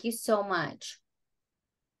true. Thank you so much.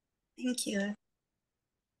 Thank you.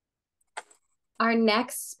 Our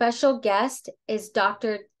next special guest is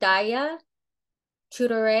Dr. Daya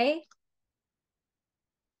Chudare.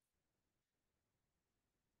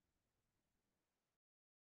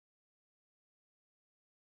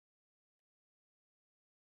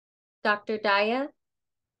 Dr. Daya.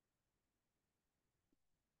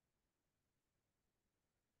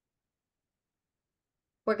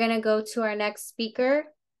 We're going to go to our next speaker,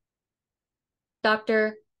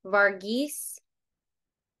 Dr. Varghese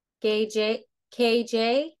KJ.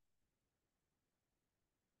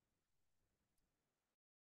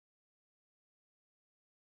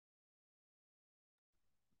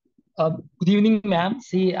 Good evening, ma'am.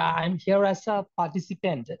 See, I'm here as a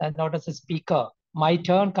participant and not as a speaker. My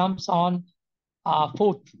turn comes on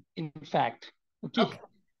 4th, in fact.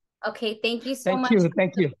 Okay. Thank you so much.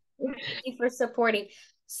 Thank you. Thank you for supporting.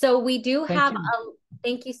 So we do have you.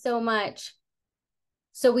 thank you so much.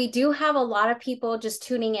 So we do have a lot of people just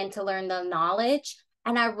tuning in to learn the knowledge.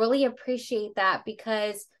 And I really appreciate that,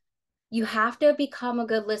 because you have to become a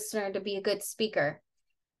good listener to be a good speaker.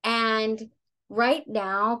 And right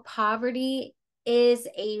now, poverty is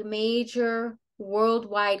a major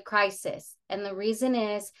worldwide crisis. And the reason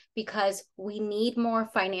is because we need more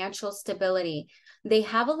financial stability. They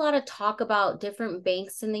have a lot of talk about different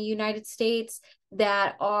banks in the United States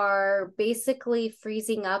that are basically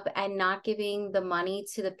freezing up and not giving the money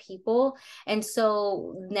to the people. And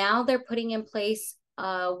so now they're putting in place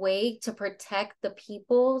a way to protect the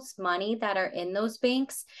people's money that are in those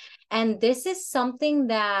banks. And this is something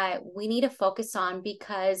that we need to focus on,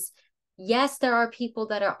 because yes, there are people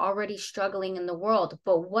that are already struggling in the world,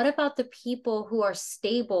 but what about the people who are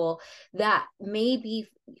stable, that may be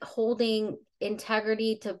holding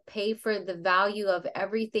integrity to pay for the value of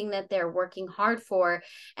everything that they're working hard for?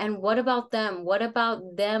 And what about them? What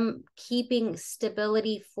about them keeping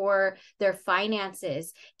stability for their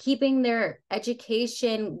finances, keeping their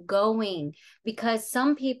education going? Because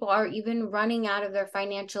some people are even running out of their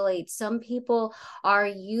financial aid. Some people are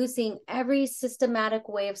using every systematic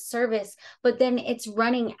way of service, but then it's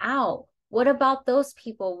running out. What about those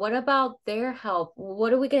people? What about their help?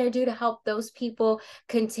 What are we going to do to help those people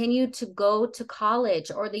continue to go to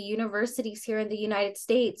college, or the universities here in the United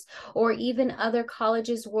States, or even other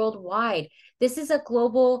colleges worldwide? This is a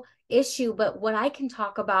global issue, but what I can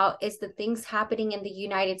talk about is the things happening in the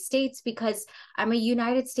United States, because I'm a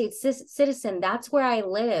United States citizen. That's where I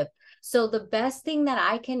live. So the best thing that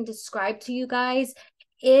I can describe to you guys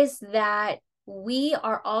is that we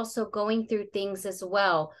are also going through things as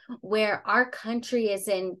well, where our country is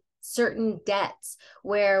in certain debts,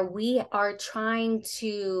 where we are trying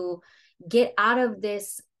to get out of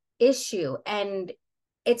this issue. And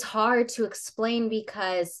it's hard to explain,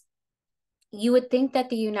 because you would think that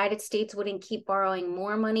the United States wouldn't keep borrowing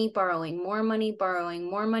more money, borrowing more money, borrowing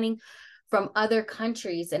more money from other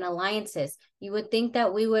countries and alliances. You would think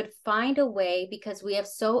that we would find a way, because we have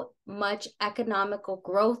so much economical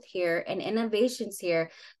growth here and innovations here,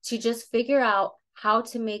 to just figure out how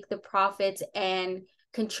to make the profits and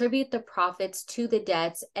contribute the profits to the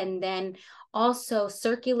debts, and then also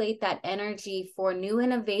circulate that energy for new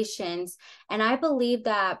innovations. And I believe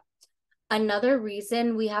that another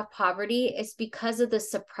reason we have poverty is because of the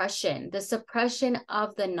suppression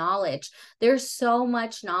of the knowledge. There's so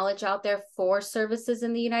much knowledge out there for services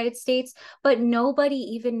in the United States, but nobody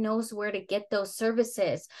even knows where to get those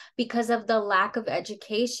services because of the lack of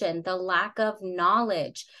education, the lack of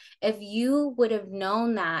knowledge. If you would have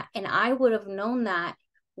known that, and I would have known that,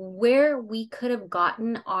 where we could have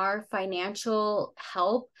gotten our financial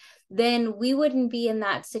help, then we wouldn't be in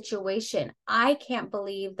that situation. I can't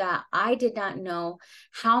believe that I did not know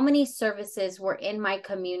how many services were in my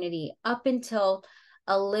community up until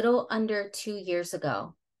a little under 2 years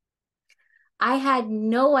ago. I had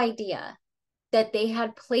no idea that they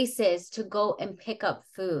had places to go and pick up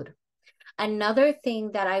food. Another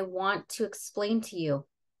thing that I want to explain to you: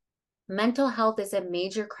 mental health is a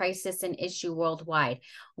major crisis and issue worldwide.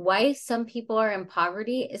 Why some people are in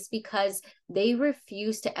poverty is because they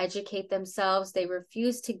refuse to educate themselves. They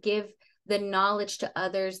refuse to give the knowledge to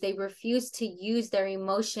others. They refuse to use their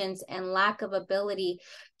emotions and lack of ability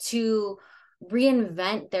to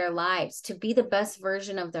reinvent their lives, to be the best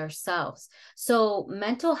version of themselves. So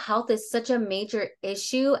mental health is such a major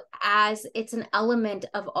issue, as it's an element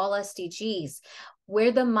of all SDGs,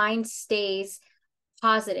 where the mind stays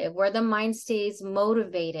positive, where the mind stays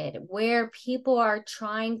motivated, where people are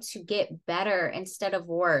trying to get better instead of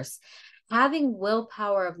worse, having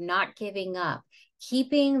willpower of not giving up,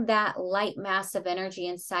 keeping that light mass of energy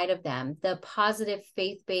inside of them, the positive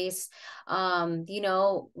faith-based,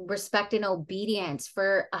 respect and obedience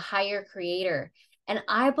for a higher creator. And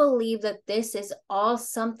I believe that this is all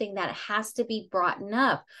something that has to be brought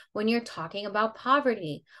up when you're talking about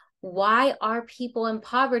poverty. Why are people in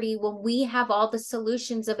poverty when we have all the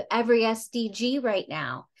solutions of every SDG right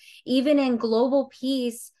now? Even in Global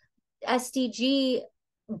Peace SDG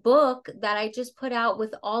book that I just put out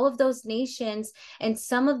with all of those nations and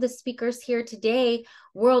some of the speakers here today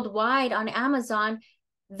worldwide on Amazon,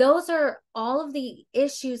 those are all of the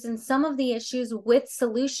issues and some of the issues with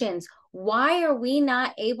solutions. Why are we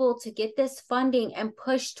not able to get this funding and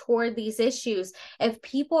push toward these issues if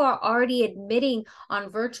people are already admitting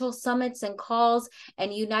on virtual summits and calls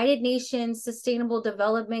and United Nations Sustainable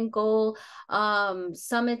Development Goal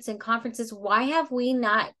summits and conferences? Why have we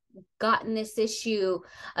not gotten this issue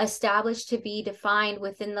established to be defined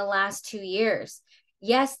within the last 2 years?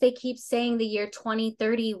 Yes, they keep saying the year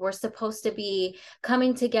 2030, we're supposed to be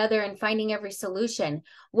coming together and finding every solution.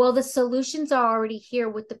 Well, the solutions are already here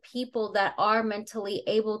with the people that are mentally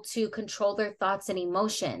able to control their thoughts and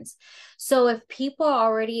emotions. So if people are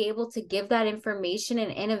already able to give that information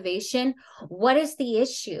and innovation, what is the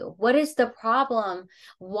issue? What is the problem?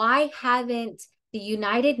 Why haven't the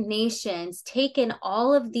United Nations taken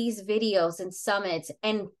all of these videos and summits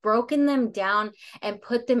and broken them down and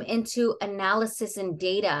put them into analysis and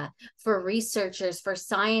data for researchers, for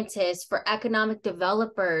scientists, for economic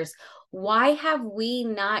developers? Why have we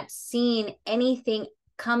not seen anything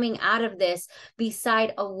coming out of this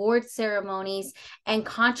beside award ceremonies and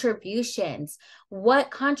contributions?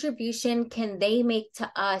 What contribution can they make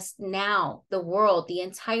to us now, the world, the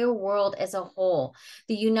entire world as a whole?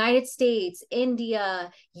 The United States,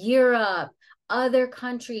 India, Europe, other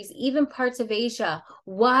countries, even parts of Asia.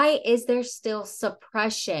 Why is there still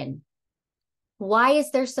suppression? Why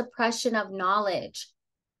is there suppression of knowledge?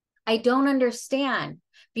 I don't understand.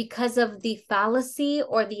 Because of the fallacy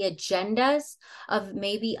or the agendas of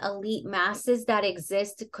maybe elite masses that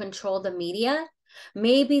exist to control the media.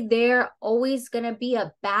 Maybe they're always going to be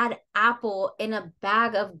a bad apple in a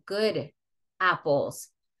bag of good apples.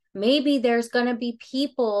 Maybe there's going to be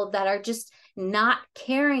people that are just not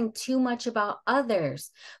caring too much about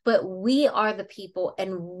others, but we are the people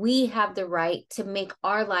and we have the right to make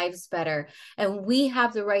our lives better. And we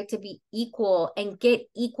have the right to be equal and get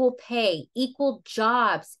equal pay, equal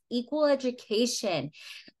jobs, equal education.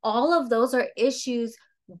 All of those are issues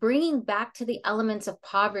bringing back to the elements of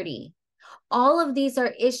poverty. All of these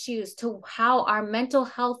are issues to how our mental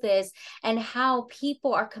health is and how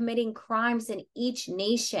people are committing crimes in each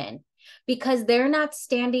nation, because they're not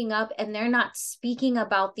standing up and they're not speaking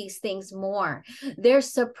about these things more. They're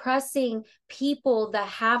suppressing people that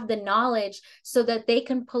have the knowledge so that they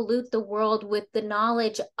can pollute the world with the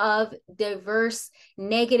knowledge of diverse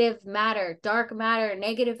negative matter, dark matter,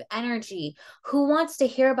 negative energy. Who wants to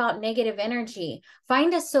hear about negative energy?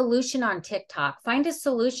 Find a solution on TikTok. Find a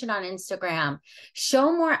solution on Instagram.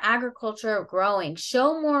 Show more agriculture growing.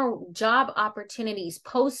 Show more job opportunities.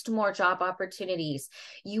 Post more job opportunities.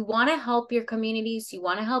 You want to help your communities. You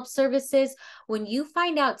want to help services. When you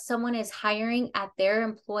find out someone is hiring at their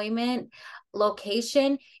employment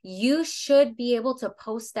location, you should be able to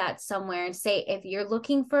post that somewhere and say, if you're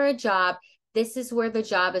looking for a job, this is where the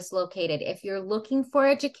job is located. If you're looking for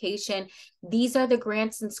education, these are the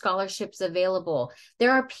grants and scholarships available.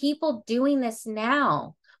 There are people doing this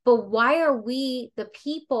now, but why are we, the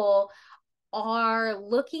people, are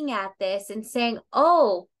looking at this and saying,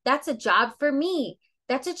 oh, that's a job for me.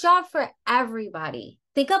 That's a job for everybody.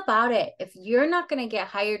 Think about it. If you're not going to get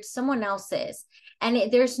hired, someone else is.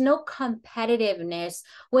 And there's no competitiveness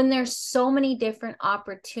when there's so many different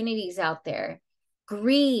opportunities out there.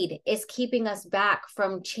 Greed is keeping us back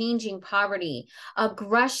from changing poverty.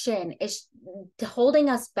 Aggression is holding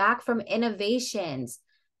us back from innovations.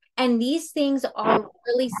 And these things are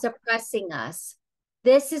really suppressing us.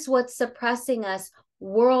 This is what's suppressing us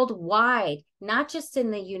worldwide, not just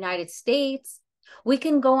in the United States. We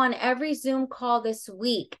can go on every Zoom call this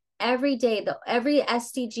week, every day, every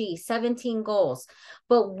SDG, 17 goals.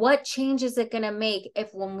 But what change is it going to make if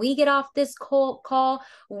when we get off this call,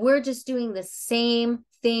 we're just doing the same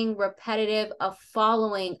thing repetitive of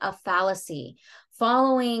following a fallacy,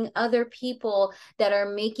 following other people that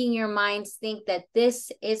are making your minds think that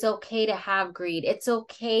this is okay to have greed. It's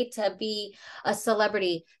okay to be a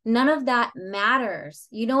celebrity. None of that matters.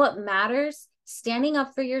 You know what matters? Standing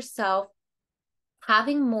up for yourself,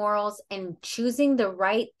 having morals, and choosing the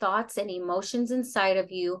right thoughts and emotions inside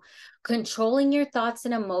of you, controlling your thoughts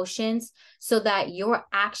and emotions so that your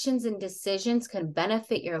actions and decisions can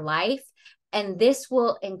benefit your life. And this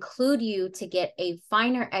will include you to get a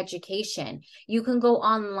finer education. You can go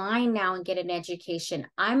online now and get an education.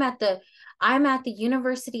 I'm at the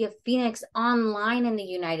University of Phoenix online in the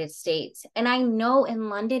United States. And I know in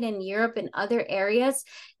London and Europe and other areas,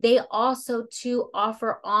 they also too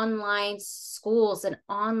offer online schools and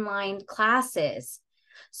online classes.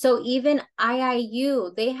 So even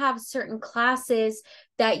IIU, they have certain classes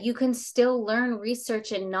that you can still learn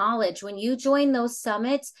research and knowledge. When you join those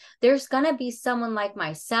summits, there's going to be someone like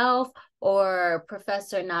myself or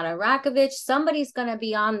Professor Nada Rakovic. Somebody's going to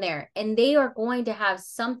be on there, and they are going to have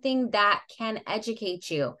something that can educate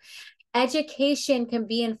you. Education can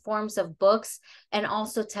be in forms of books and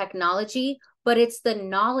also technology, but it's the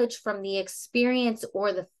knowledge from the experience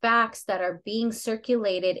or the facts that are being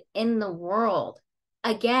circulated in the world.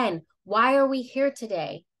 Again, why are we here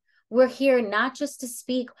today? We're here not just to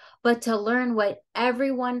speak, but to learn what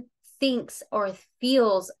everyone thinks or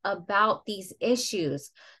feels about these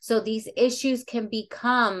issues. So these issues can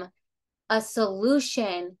become a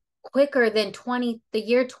solution quicker than the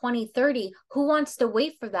year 2030. Who wants to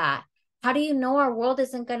wait for that? How do you know our world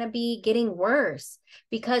isn't going to be getting worse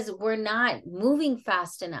because we're not moving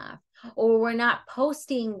fast enough, or we're not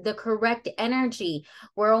posting the correct energy?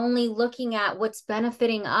 We're only looking at what's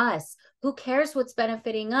benefiting us. Who cares what's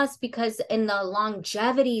benefiting us? Because in the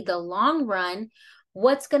longevity, the long run,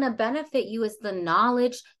 what's going to benefit you is the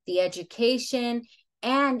knowledge, the education,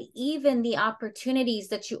 and even the opportunities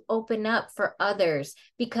that you open up for others,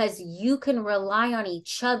 because you can rely on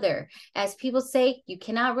each other. As people say, you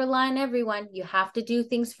cannot rely on everyone. You have to do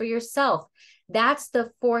things for yourself. That's the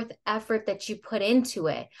fourth effort that you put into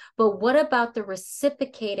it. But what about the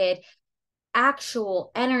reciprocated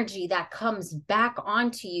actual energy that comes back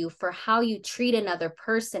onto you for how you treat another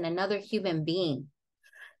person, another human being?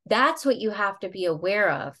 That's what you have to be aware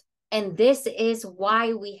of. And this is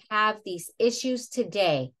why we have these issues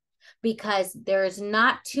today, because there's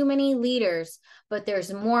not too many leaders, but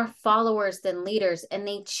there's more followers than leaders, and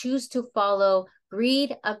they choose to follow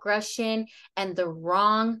greed, aggression, and the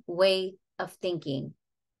wrong way of thinking.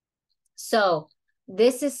 So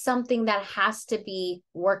this is something that has to be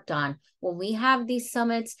worked on. When we have these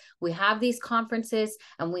summits, we have these conferences,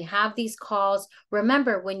 and we have these calls,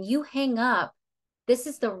 remember, when you hang up, this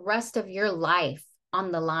is the rest of your life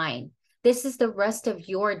on the line. This is the rest of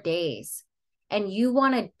your days. And you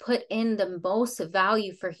want to put in the most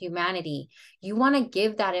value for humanity. You want to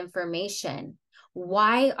give that information.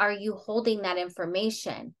 Why are you holding that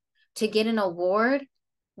information? To get an award?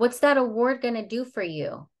 What's that award going to do for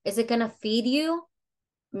you? Is it going to feed you?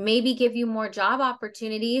 Maybe give you more job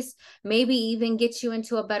opportunities, maybe even get you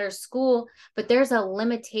into a better school, but there's a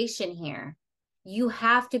limitation here. You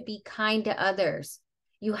have to be kind to others.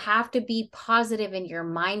 You have to be positive in your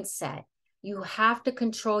mindset. You have to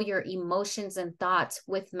control your emotions and thoughts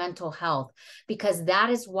with mental health, because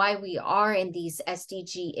that is why we are in these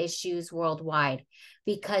SDG issues worldwide,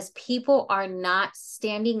 because people are not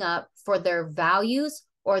standing up for their values,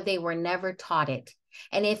 or they were never taught it.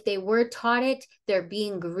 And if they were taught it, they're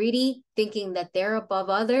being greedy, thinking that they're above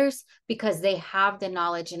others because they have the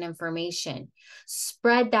knowledge and information.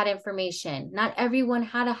 Spread that information. Not everyone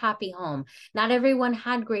had a happy home. Not everyone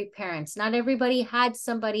had great parents. Not everybody had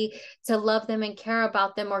somebody to love them and care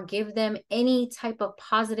about them or give them any type of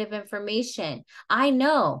positive information. I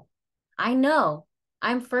know.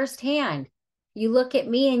 I'm firsthand. You look at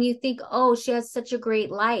me and you think, oh, she has such a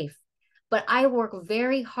great life. But I work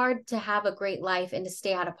very hard to have a great life and to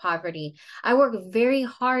stay out of poverty. I work very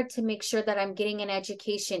hard to make sure that I'm getting an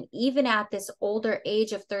education, even at this older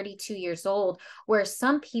age of 32 years old, where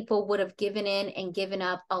some people would have given in and given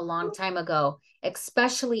up a long time ago,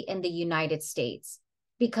 especially in the United States,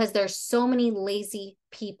 because there's so many lazy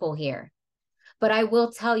people here. But I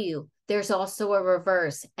will tell you, there's also a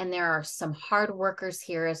reverse, and there are some hard workers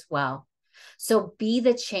here as well. So be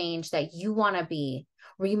the change that you want to be.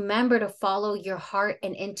 Remember to follow your heart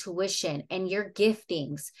and intuition and your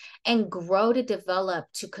giftings, and grow to develop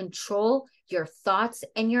to control your thoughts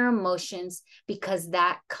and your emotions, because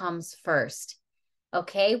that comes first.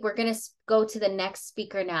 Okay, we're going to go to the next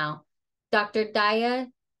speaker now. Dr. Daya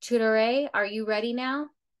Chudare, are you ready now?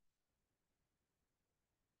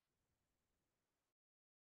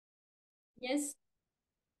 Yes.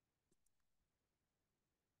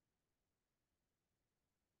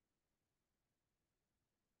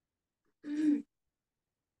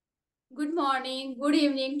 Good morning, good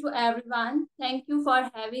evening to everyone. Thank you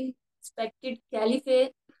for having respected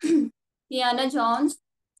Caliphate, Tiana Jones.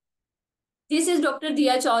 This is Dr.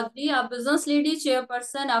 Dia Chaudhary, a business lady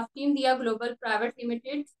chairperson of Team Dia Global Private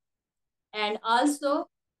Limited, and also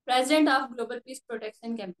president of Global Peace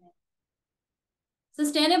Protection Campaign.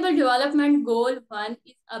 Sustainable Development Goal 1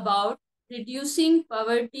 is about reducing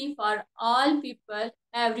poverty for all people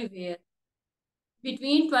everywhere.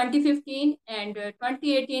 Between 2015 and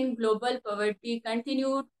 2018, global poverty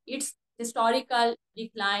continued its historical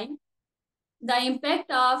decline. The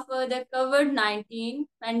impact of the COVID-19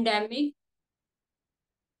 pandemic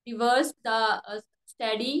reversed the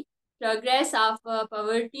steady progress of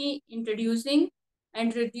poverty introducing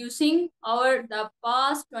and reducing over the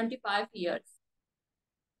past 25 years.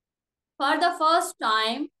 For the first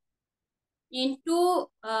time into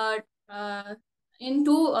the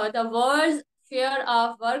world's share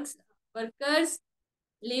of workers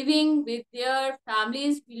living with their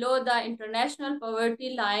families below the international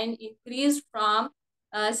poverty line increased from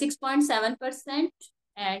 6.7%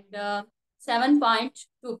 and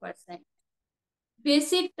 7.2%.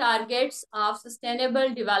 Basic targets of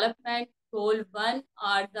Sustainable Development Goal 1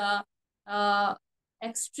 are the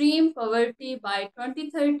extreme poverty by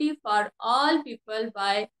 2030 for all people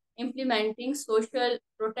by implementing social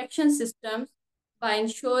protection systems, by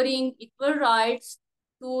ensuring equal rights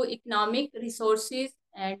to economic resources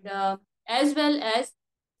and as well as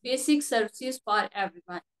basic services for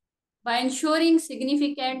everyone, by ensuring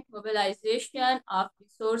significant mobilization of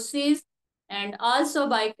resources and also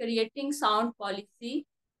by creating sound policy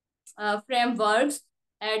frameworks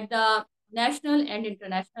at the national and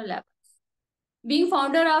international levels. Being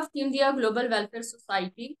founder of Team Dia Global Welfare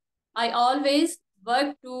Society, I always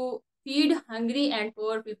work to feed hungry and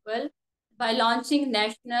poor people by launching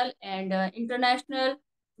national and international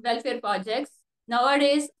welfare projects.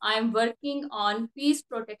 Nowadays, I am working on peace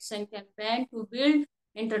protection campaign to build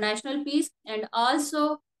international peace and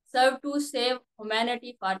also serve to save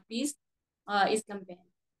humanity for peace is campaign.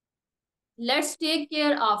 Let's take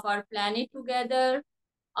care of our planet together.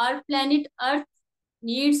 Our planet Earth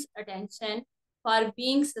needs attention for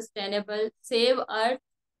being sustainable. Save Earth,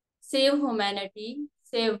 save humanity,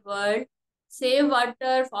 save world, save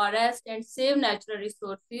water, forest, and save natural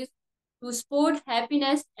resources to support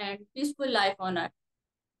happiness and peaceful life on Earth.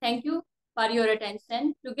 Thank you for your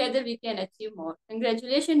attention. Together we can achieve more.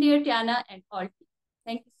 Congratulations, dear Tiana and all team.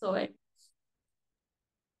 Thank you so very much.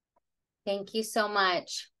 Thank you so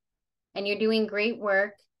much. And you're doing great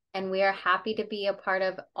work. And we are happy to be a part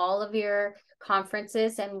of all of your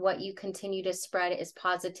conferences, and what you continue to spread is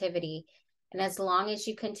positivity. And as long as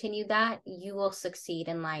you continue that, you will succeed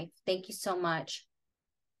in life. Thank you so much.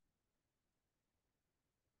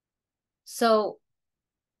 So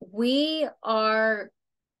we are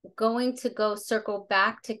going to go circle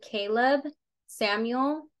back to Caleb.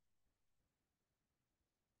 Samuel,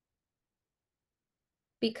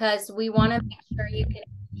 because we want to make sure you can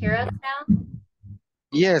hear us now.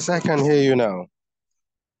 Yes, I can hear you now.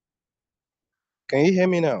 Can you hear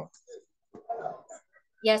me now?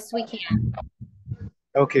 Yes, we can.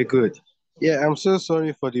 Okay, good. Yeah, I'm so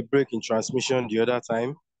sorry for the break in transmission the other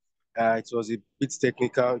time. It was a bit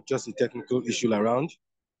technical, just a technical issue around.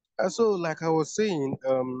 So, like I was saying,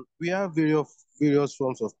 we have various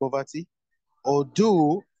forms of poverty.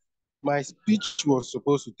 Although my speech was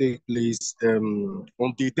supposed to take place on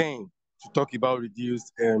day 10 to talk about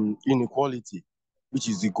reduced inequality, which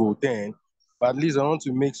is the goal 10. But at least I want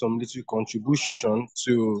to make some little contribution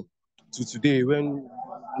to today, when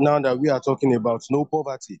now that we are talking about no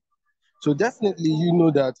poverty. So definitely, you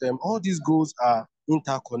know that all these goals are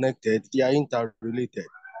interconnected, they are interrelated.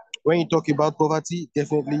 When you talk about poverty,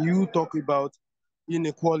 definitely you talk about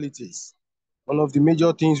inequalities. One of the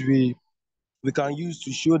major things we can use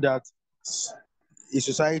to show that a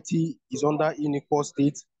society is under unequal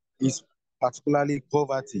state is particularly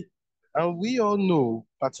poverty. And we all know,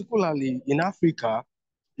 particularly in Africa,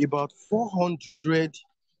 about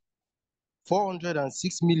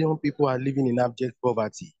 406 million people are living in abject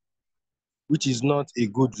poverty, which is not a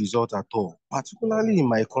good result at all. Particularly in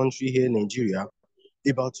my country here, Nigeria,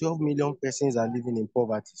 about 12 million persons are living in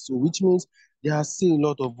poverty. So which means there are still a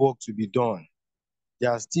lot of work to be done.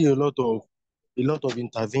 There are still a lot of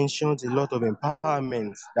interventions, a lot of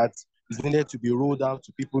empowerment that is needed to be rolled out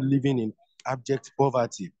to people living in abject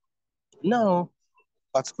poverty. Now,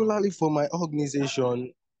 particularly for my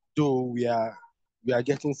organization, though we are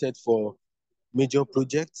getting set for major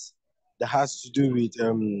projects that has to do with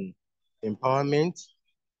empowerment,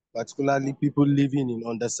 particularly people living in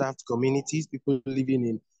underserved communities, people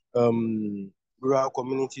living in rural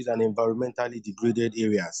communities and environmentally degraded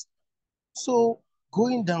areas. So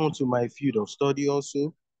going down to my field of study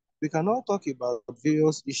also, we can now talk about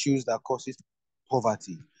various issues that causes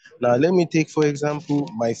poverty. Now, let me take, for example,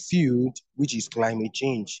 my field, which is climate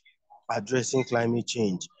change, addressing climate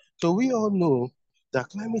change. So we all know that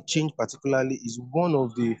climate change particularly is one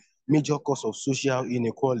of the major cause of social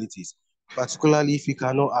inequalities, particularly if you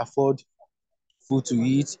cannot afford food to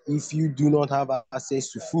eat, if you do not have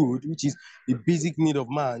access to food, which is the basic need of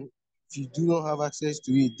man. If you do not have access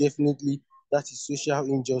to it, definitely that is social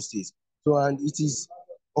injustice. So, and it is,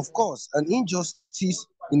 of course, an injustice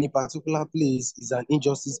in a particular place is an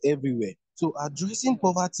injustice everywhere. So addressing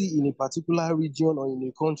poverty in a particular region or in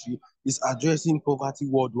a country is addressing poverty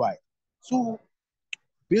worldwide. So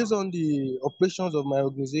based on the operations of my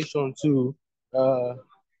organization too,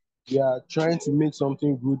 we are trying to make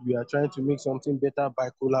something good. We are trying to make something better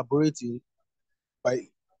by collaborating, by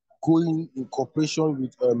going in cooperation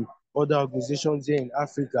with other organizations here in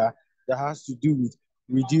Africa that has to do with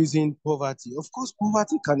reducing poverty. Of course,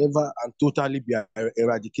 poverty can never and totally be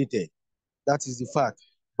eradicated. That is the fact.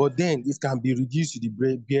 But then it can be reduced to the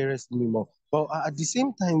barest minimum. But at the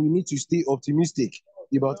same time, we need to stay optimistic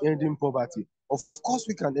about ending poverty. Of course,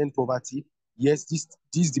 we can end poverty. Yes,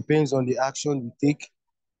 this depends on the action we take.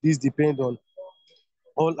 This depends on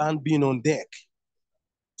all hand being on deck.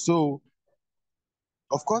 So,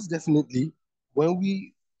 of course, definitely, when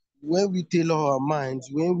we tailor our minds,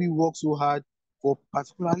 when we work so hard for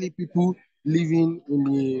particularly people living in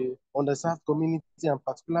the underserved community, and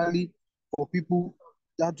particularly for people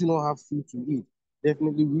that do not have food to eat,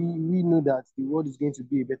 definitely we know that the world is going to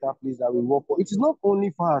be a better place that we work for. It is not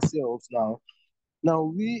only for ourselves now. Now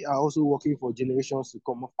we are also working for generations to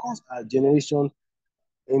come. Of course, our generation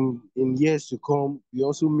in years to come, we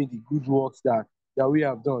also meet the good works that we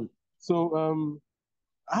have done. So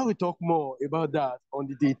I will talk more about that on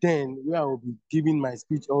the day 10, where I will be giving my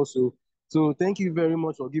speech also. So thank you very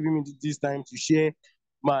much for giving me this time to share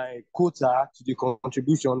my quota to the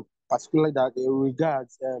contribution, particularly that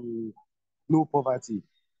regards no poverty.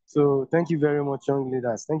 So thank you very much, young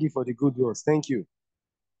leaders. Thank you for the good words. Thank you.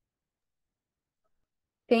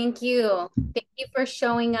 Thank you. Thank you for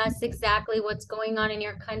showing us exactly what's going on in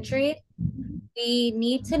your country. We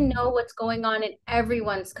need to know what's going on in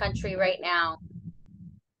everyone's country right now.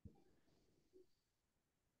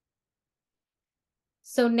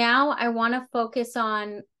 So now I want to focus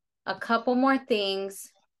on a couple more things,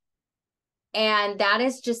 and that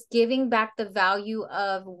is just giving back the value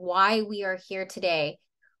of why we are here today.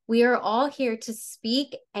 We are all here to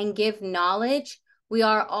speak and give knowledge. We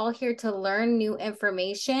are all here to learn new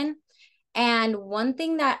information. And one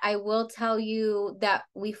thing that I will tell you that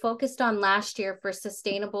we focused on last year for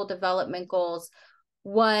Sustainable Development Goals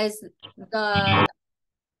was the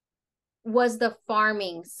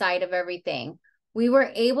farming side of everything. We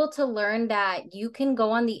were able to learn that you can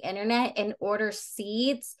go on the internet and order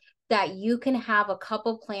seeds, that you can have a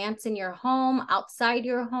couple plants in your home, outside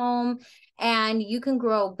your home, and you can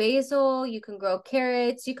grow basil, you can grow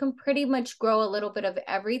carrots, you can pretty much grow a little bit of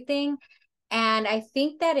everything. And I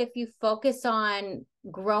think that if you focus on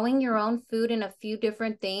growing your own food and a few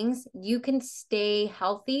different things, you can stay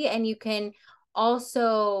healthy, and you can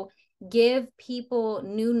also give people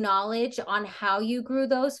new knowledge on how you grew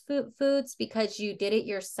those foods because you did it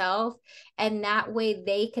yourself. And that way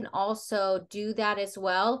they can also do that as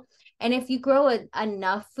well. And if you grow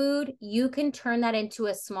enough food, you can turn that into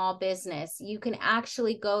a small business. You can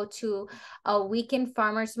actually go to a weekend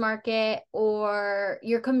farmer's market or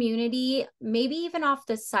your community, maybe even off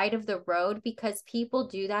the side of the road, because people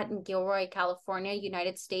do that in Gilroy, California,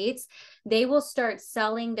 United States. They will start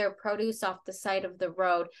selling their produce off the side of the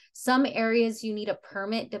road. Some areas you need a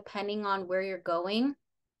permit depending on where you're going.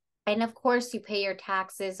 And of course, you pay your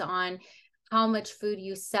taxes on how much food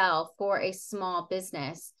you sell for a small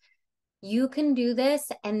business. You can do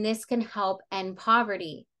this, and this can help end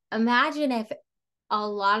poverty. Imagine if a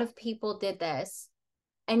lot of people did this,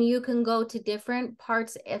 and you can go to different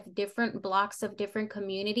parts of different blocks of different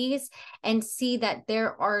communities and see that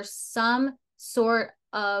there are some sort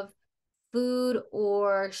of food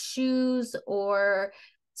or shoes or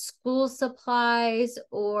school supplies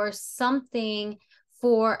or something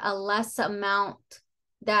for a less amount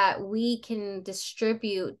that we can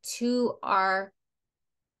distribute to our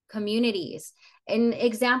communities. An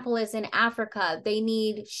example is in Africa, they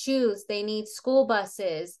need shoes, they need school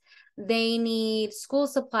buses, they need school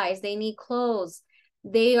supplies, they need clothes.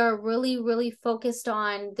 They are really, really focused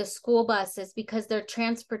on the school buses because their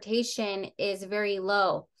transportation is very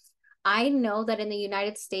low. I know that in the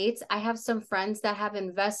United States, I have some friends that have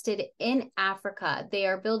invested in Africa. They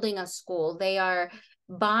are building a school. They are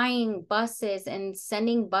buying buses and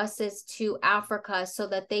sending buses to Africa so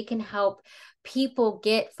that they can help people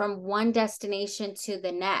get from one destination to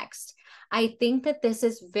the next. I think that this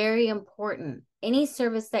is very important. Any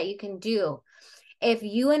service that you can do, if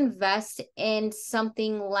you invest in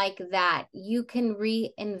something like that, you can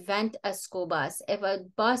reinvent a school bus. If a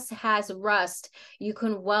bus has rust, you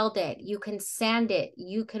can weld it, you can sand it,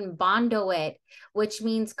 you can bondo it, which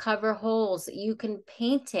means cover holes, you can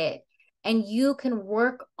paint it, and you can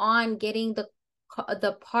work on getting the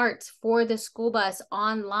parts for the school bus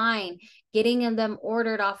online, getting them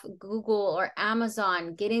ordered off Google or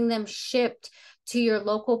Amazon, getting them shipped to your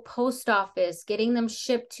local post office, getting them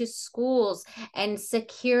shipped to schools and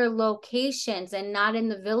secure locations and not in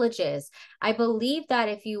the villages. I believe that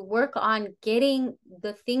if you work on getting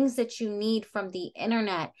the things that you need from the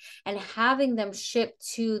internet and having them shipped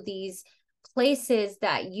to these places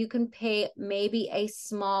that you can pay maybe a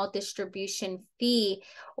small distribution fee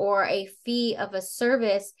or a fee of a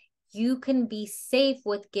service, you can be safe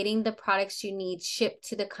with getting the products you need shipped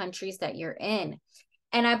to the countries that you're in.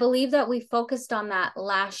 And I believe that we focused on that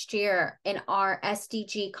last year in our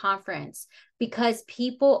SDG conference because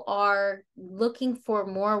people are looking for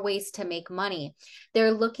more ways to make money.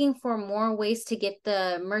 They're looking for more ways to get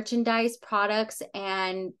the merchandise products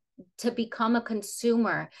and to become a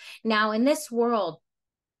consumer. Now, in this world,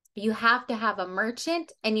 you have to have a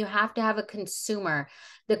merchant and you have to have a consumer.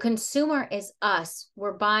 The consumer is us.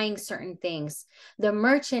 We're buying certain things. The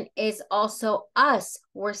merchant is also us.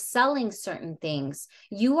 We're selling certain things.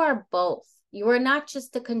 You are both. You are not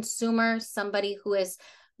just the consumer, somebody who is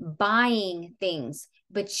buying things,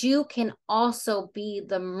 but you can also be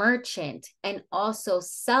the merchant and also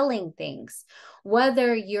selling things.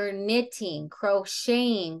 Whether you're knitting,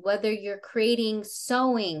 crocheting, whether you're creating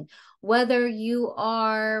sewing, whether you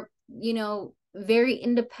are, very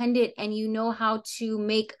independent and you know how to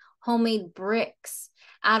make homemade bricks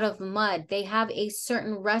out of mud. They have a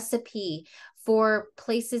certain recipe for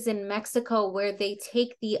places in Mexico where they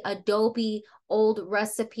take the adobe old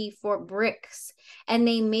recipe for bricks and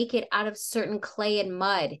they make it out of certain clay and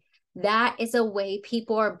mud. That is a way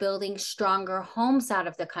people are building stronger homes out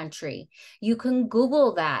of the country. You can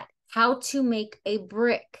Google that, how to make a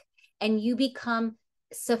brick, and you become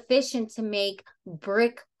sufficient to make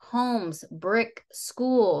brick homes, brick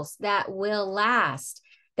schools that will last.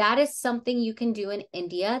 That is something you can do in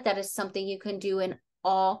India. That is something you can do in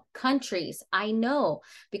all countries. I know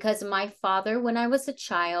because my father, when I was a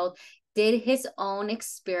child, did his own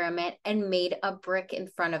experiment and made a brick in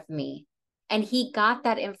front of me. And he got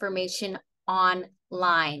that information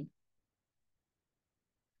online.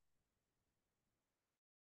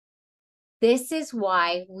 This is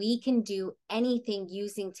why we can do anything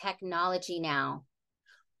using technology now.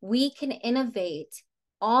 We can innovate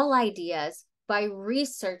all ideas by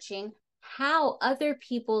researching how other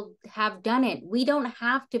people have done it. We don't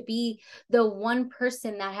have to be the one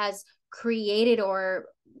person that has created or,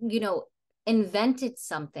 invented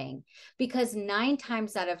something, because 9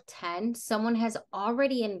 times out of 10, someone has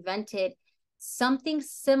already invented something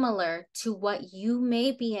similar to what you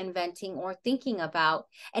may be inventing or thinking about,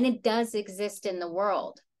 and it does exist in the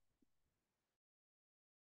world.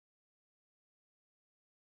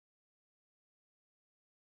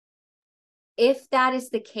 If that is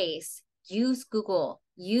the case, use Google,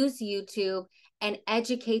 use YouTube, and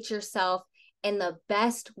educate yourself in the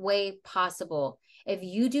best way possible. If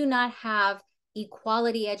you do not have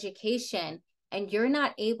equality education and you're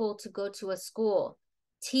not able to go to a school,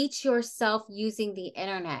 teach yourself using the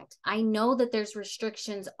internet. I know that there's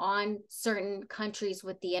restrictions on certain countries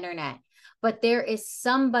with the internet, but there is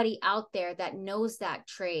somebody out there that knows that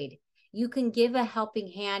trade. You can give a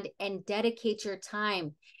helping hand and dedicate your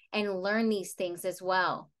time and learn these things as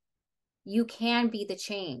well. You can be the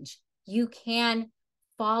change. You can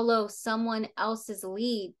follow someone else's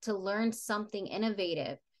lead to learn something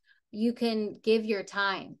innovative. You can give your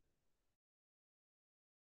time.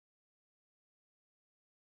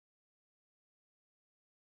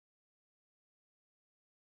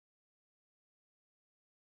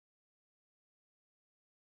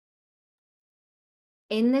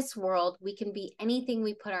 In this world, we can be anything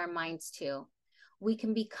we put our minds to. We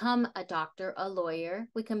can become a doctor, a lawyer.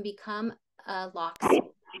 We can become a locksmith,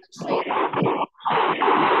 a trader.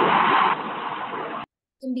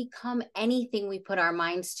 We can become anything we put our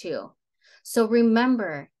minds to. So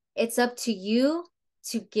remember, it's up to you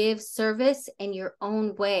to give service in your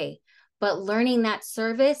own way, but learning that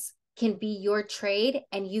service can be your trade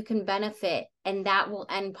and you can benefit, and that will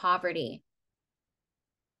end poverty.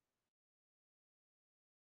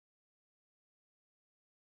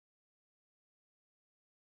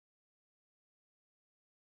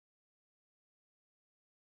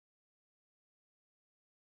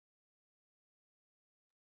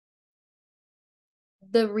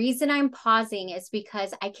 The reason I'm pausing is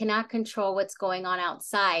because I cannot control what's going on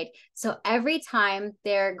outside. So every time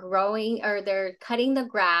they're growing or they're cutting the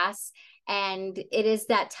grass and it is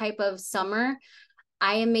that type of summer,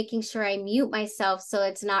 I am making sure I mute myself so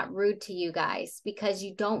it's not rude to you guys, because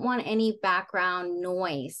you don't want any background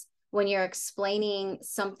noise when you're explaining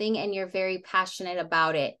something and you're very passionate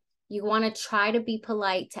about it. You want to try to be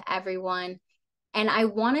polite to everyone. And I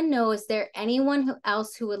want to know, is there anyone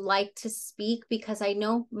else who would like to speak? Because I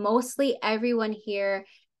know mostly everyone here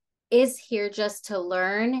is here just to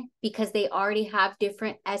learn because they already have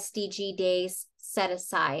different SDG days set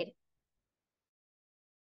aside.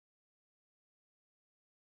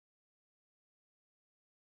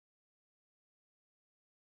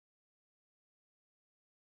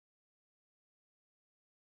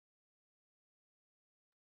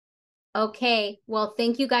 Okay, well,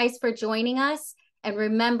 thank you guys for joining us. And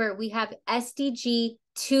remember, we have SDG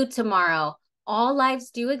 2 tomorrow. all lives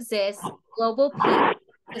do exist, global peace,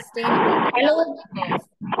 sustainable development goals.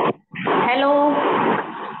 Hello.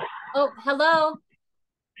 Oh, hello.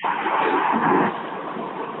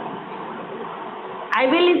 I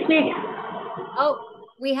will speak. Oh,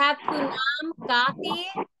 we have Poonam Gathi,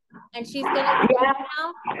 and she's going to speak Yeah. now.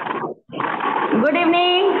 Good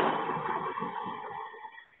evening.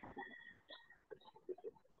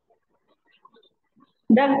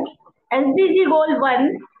 The SDG Goal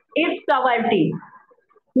 1 is poverty.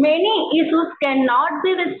 Many issues cannot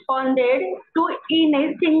be responded to in a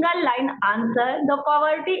single line answer. The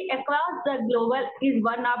poverty across the globe is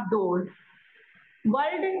one of those.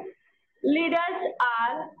 World leaders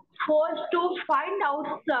are forced to find out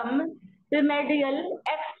some remedial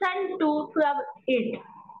action to curb it.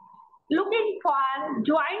 Looking for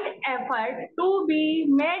joint effort to be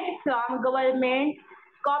made from government,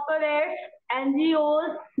 corporates,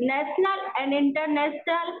 NGOs, national and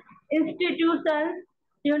international institutions,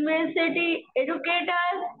 university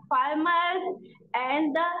educators, farmers,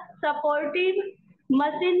 and the supportive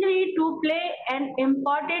machinery to play an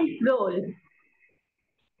important role.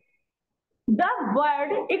 The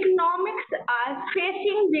world economics are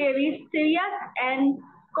facing very serious and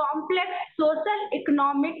complex social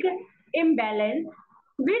economic imbalance,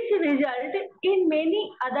 which result in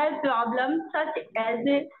many other problems such as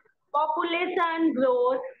population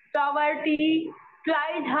growth, poverty,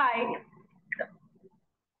 price hike,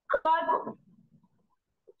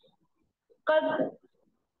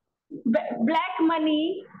 black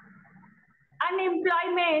money,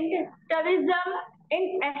 unemployment, terrorism,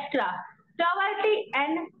 and extra. Poverty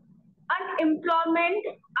and unemployment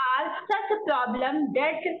are such problems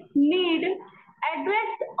that need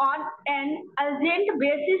addressed on an urgent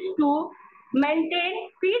basis to maintain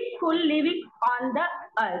peaceful living on the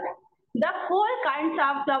earth. The four kinds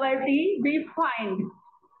of poverty we find.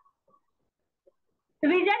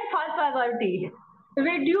 Reason for poverty.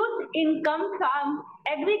 Reduced income from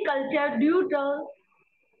agriculture due to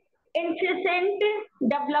incessant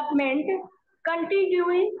development,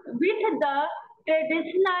 continuing with the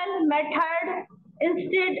traditional method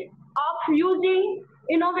instead of using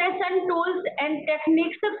innovation tools and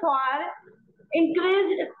techniques for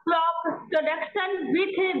increased crop production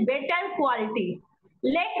with better quality.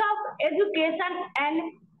 Lack of education and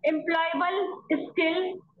employable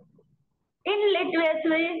skills,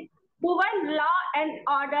 illiteracy, poor law and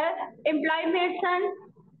order implementation,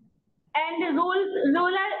 and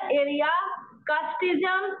rural area,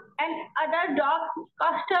 casteism, and other dog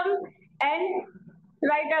customs and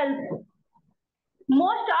rituals.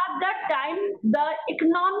 Most of the time, the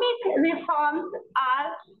economic reforms are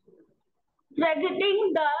targeting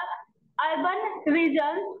the urban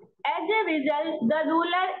regions. As a result, the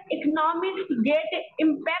rural economics get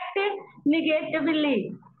impacted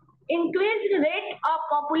negatively. Increased rate of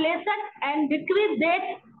population and decreased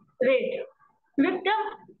death rate.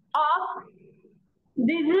 Victims of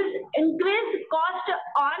disease, increased cost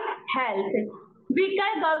on health,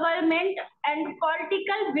 weaker government and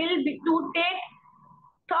political will to take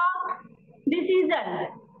tough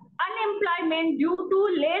decisions, unemployment due to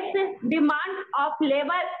less demand of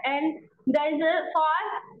labor and therefore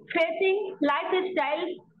facing lifestyle,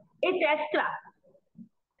 etc.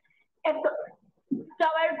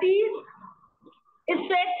 Poverty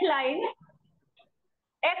straight line,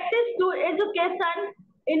 access to education,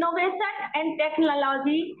 innovation and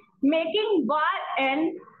technology, making war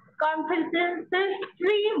and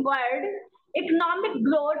conflict-free world, economic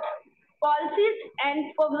growth, policies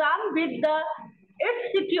and programs with the its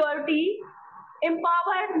security,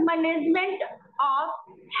 empowered management of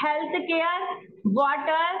healthcare,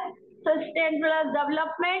 water, sustainable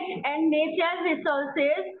development and nature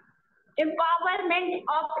resources, empowerment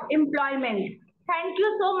of employment. Thank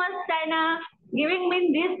you so much, China, giving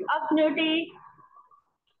me this opportunity.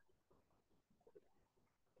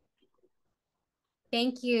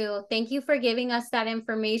 Thank you. Thank you for giving us that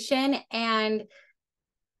information. And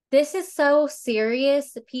this is so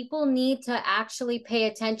serious. People need to actually pay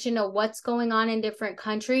attention to what's going on in different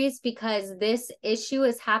countries because this issue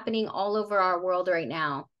is happening all over our world right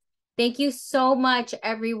now. Thank you so much,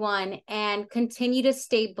 everyone, and continue to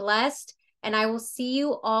stay blessed. And I will see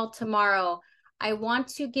you all tomorrow. I want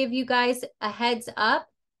to give you guys a heads up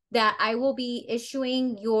that I will be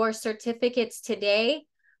issuing your certificates today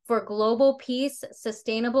for Global Peace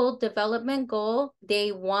Sustainable Development Goal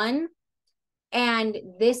Day 1. And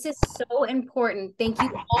this is so important. Thank you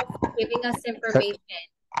all for giving us information.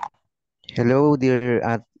 Hello, dear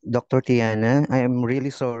Dr. Tiana. I am really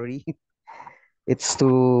sorry. It's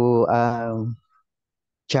too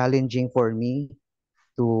challenging for me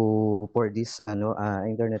for this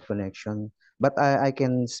internet connection. but I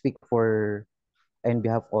can speak for in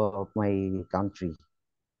behalf of my country.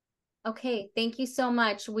 Okay, thank you so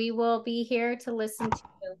much. We will be here to listen to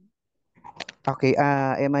you. Okay,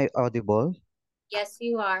 am I audible? Yes,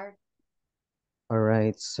 you are. All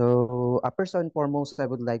right. So, first and foremost, I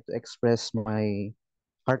would like to express my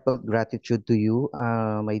heartfelt gratitude to you,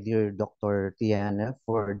 my dear Dr. Tiana,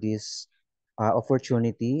 for this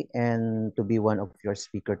opportunity and to be one of your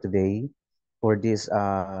speaker today for this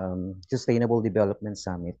Sustainable Development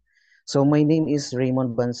Summit. So, my name is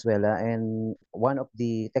Raymond Banzuela, and one of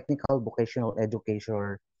the technical vocational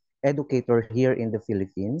educator here in the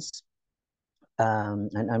Philippines.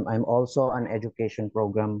 And I'm also an education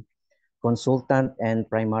program consultant and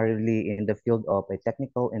primarily in the field of a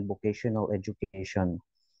technical and vocational education,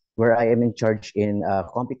 where I am in charge in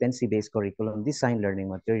competency-based curriculum design, learning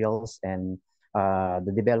materials, and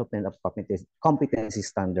the development of competency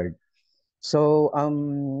standard. So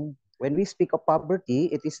when we speak of poverty,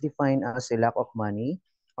 it is defined as a lack of money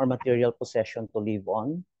or material possession to live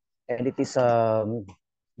on, and it is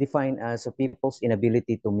defined as a people's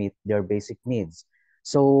inability to meet their basic needs.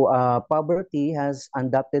 So poverty has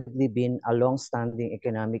undoubtedly been a long-standing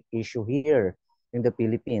economic issue here in the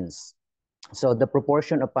Philippines. So the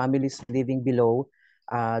proportion of families living below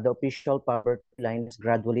the official poverty line has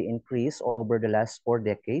gradually increased over the last 4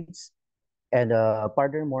 decades. And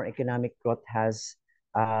furthermore, economic growth has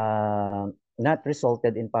not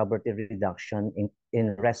resulted in poverty reduction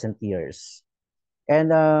in recent years.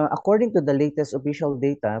 And according to the latest official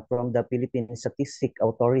data from the Philippine Statistic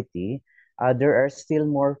Authority, there are still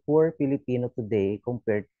more poor Filipino today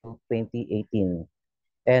compared to 2018.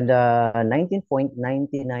 And 19.99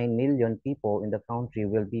 million people in the country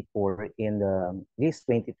will be poor in this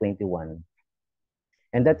 2021.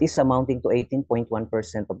 And that is amounting to 18.1%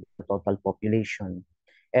 of the total population.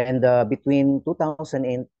 And between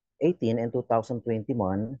 2018 and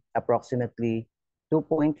 2021, approximately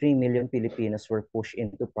 2.3 million Filipinos were pushed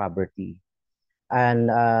into poverty.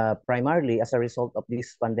 And primarily as a result of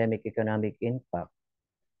this pandemic economic impact.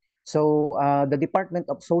 So the Department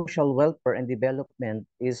of Social Welfare and Development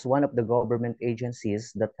is one of the government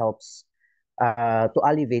agencies that helps to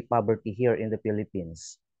alleviate poverty here in the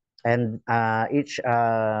Philippines. And each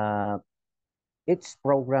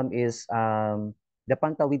program is the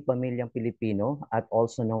Pantawid Pamilyang Pilipino, at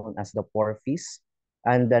also known as the PORFIS,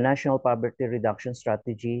 and the National Poverty Reduction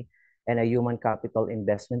Strategy, and a Human Capital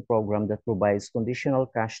Investment Program that provides conditional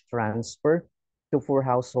cash transfer to poor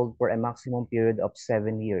household for a maximum period of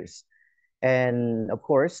 7 years. And of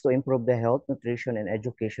course, to improve the health, nutrition, and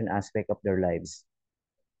education aspect of their lives.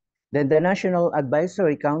 Then the National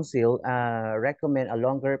Advisory Council recommend a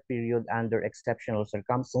longer period under exceptional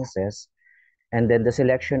circumstances, and then the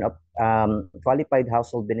selection of qualified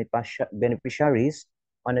household beneficiaries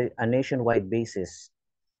on a nationwide basis.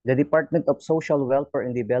 The Department of Social Welfare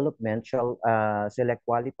and Development shall select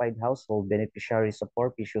qualified household beneficiaries of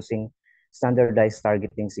PORFIS using standardized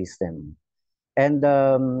targeting system. And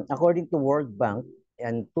according to World Bank,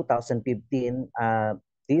 in 2015,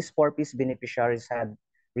 these PORFIS beneficiaries had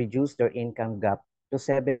reduced their income gap to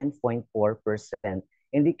 7.4%,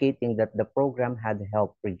 indicating that the program had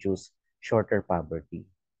helped reduce shorter poverty.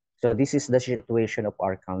 So this is the situation of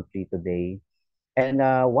our country today. And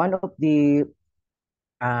one of the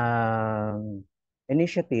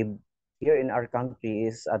initiative here in our country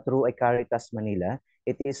is through a Caritas Manila.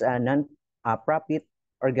 It is a non-profit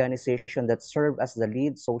organization that serves as the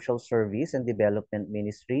lead social service and development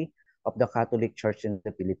ministry of the Catholic Church in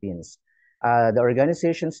the Philippines. The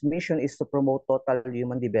organization's mission is to promote total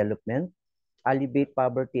human development, alleviate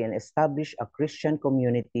poverty, and establish a Christian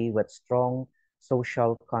community with strong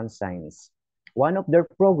social conscience. One of their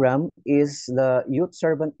program is the Youth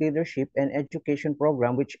Servant Leadership and Education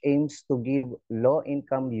Program, which aims to give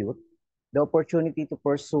low-income youth the opportunity to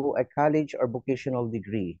pursue a college or vocational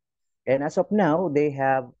degree. And as of now, they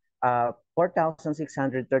have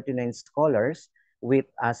 4,639 scholars, with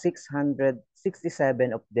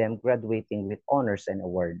 667 of them graduating with honors and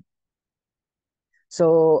award.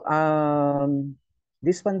 So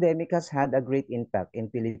this pandemic has had a great impact in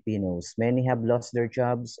Filipinos. Many have lost their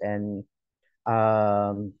jobs, and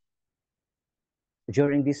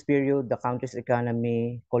during this period, the country's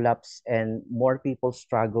economy collapsed and more people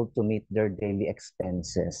struggled to meet their daily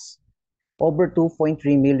expenses. Over 2.3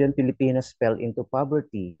 million Filipinos fell into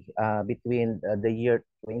poverty between the year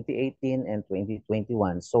 2018 and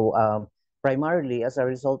 2021. So primarily as a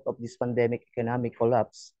result of this pandemic economic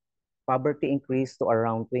collapse, poverty increased to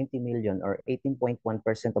around 20 million or 18.1%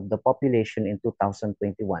 of the population in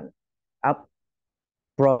 2021, up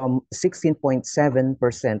from 16.7%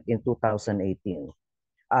 in 2018.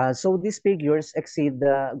 So these figures exceed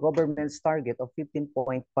the government's target of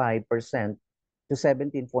 15.5% to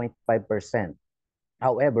 17.5%.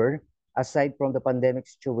 However, aside from the pandemic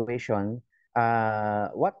situation,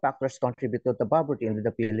 what factors contribute to the poverty in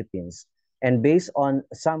the Philippines? And based on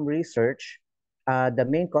some research, the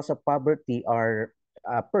main cause of poverty are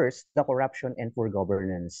first, the corruption and poor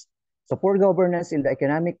governance. So poor governance in the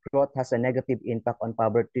economic growth has a negative impact on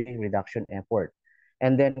poverty reduction effort.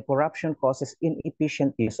 And then corruption causes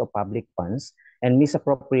inefficient use of public funds and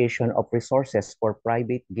misappropriation of resources for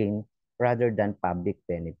private gain rather than public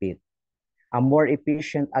benefit. A more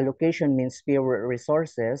efficient allocation means fewer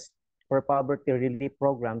resources for poverty relief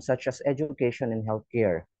programs such as education and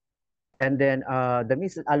healthcare. And then the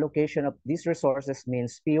misallocation of these resources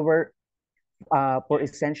means fewer for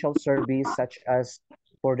essential service such as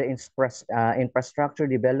for the infrastructure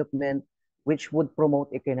development, which would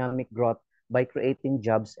promote economic growth by creating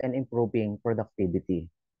jobs and improving productivity.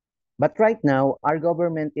 But right now, our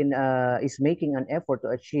government is making an effort to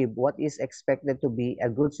achieve what is expected to be a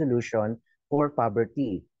good solution for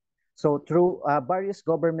poverty. So through various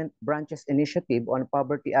government branches initiative on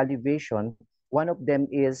poverty alleviation, one of them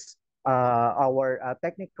is our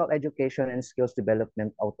Technical Education and Skills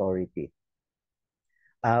Development Authority,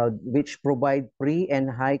 which provide free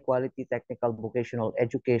and high quality technical vocational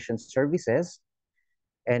education services.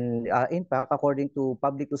 And in fact, according to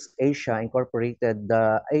Publicus Asia Incorporated,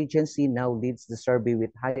 the agency now leads the survey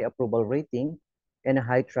with high approval rating and a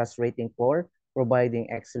high trust rating for providing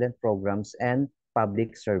excellent programs and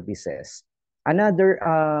public services. Another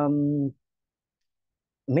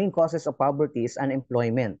main causes of poverty is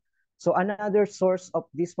unemployment. So another source of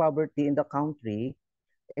this poverty in the country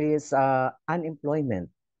is unemployment.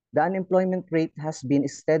 The unemployment rate has been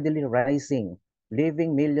steadily rising,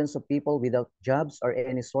 leaving millions of people without jobs or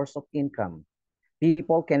any source of income.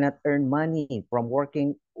 People cannot earn money from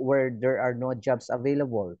working where there are no jobs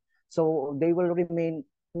available. So they will remain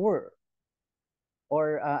poor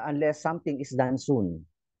or unless something is done soon.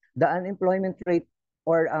 The unemployment rate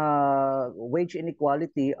or wage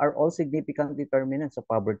inequality are all significant determinants of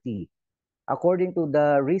poverty. According to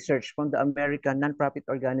the research from the American nonprofit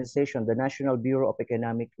organization, the National Bureau of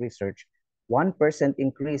Economic Research, 1%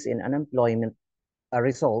 increase in unemployment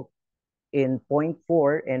result in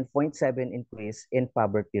 0.4 and 0.7 increase in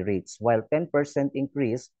poverty rates, while 10%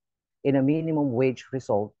 increase in a minimum wage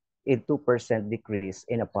result in 2% decrease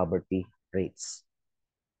in a poverty rates.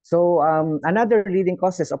 So another leading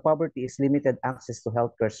causes of poverty is limited access to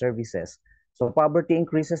healthcare services. So poverty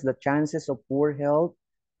increases the chances of poor health,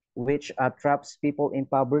 which traps people in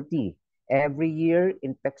poverty. Every year,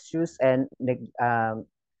 infectious and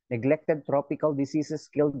neglected tropical diseases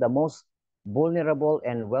kill the most vulnerable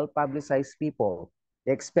and well-publicized people.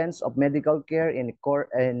 The expense of medical care in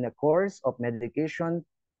the course of medication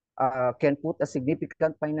can put a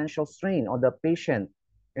significant financial strain on the patient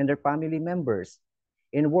and their family members.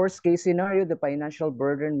 In worst case scenario, the financial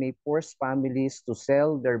burden may force families to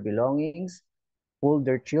sell their belongings, pull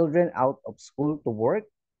their children out of school to work,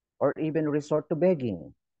 or even resort to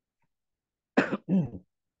begging.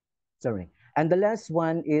 Sorry. And the last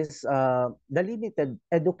one is the limited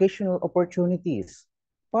educational opportunities.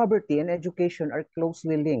 Poverty and education are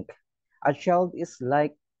closely linked. A child is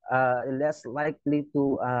less likely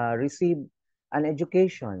to receive an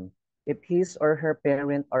education if his or her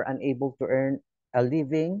parent are unable to earn a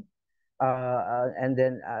living. And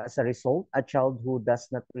then as a result, a child who does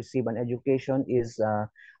not receive an education is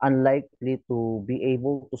unlikely to be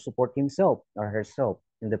able to support himself or herself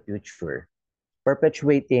in the future,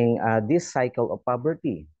 perpetuating this cycle of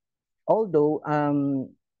poverty. Although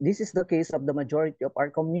this is the case of the majority of our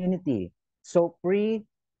community. So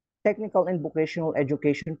technical and vocational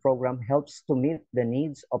education program helps to meet the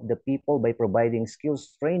needs of the people by providing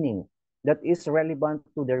skills training that is relevant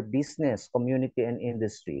to their business, community, and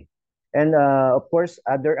industry. And of course,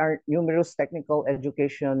 there are numerous technical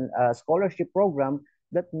education scholarship program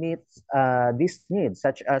that meets these needs,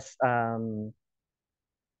 such as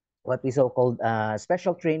what we so-called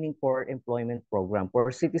special training for employment program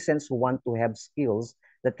for citizens who want to have skills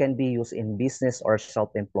that can be used in business or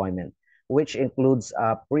self-employment, which includes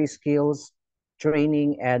pre-skills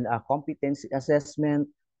training and competency assessment,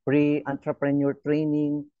 pre-entrepreneur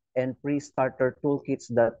training, and pre-starter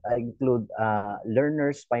toolkits that include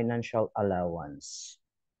learners' financial allowance.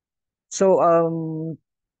 So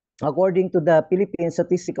according to the Philippine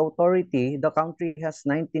Statistical Authority, the country has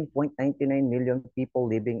 19.99 million people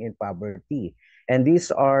living in poverty. And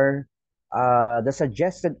these are the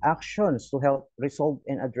suggested actions to help resolve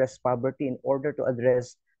and address poverty in order to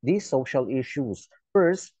address these social issues.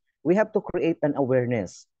 First, we have to create an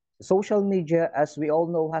awareness. Social media, as we all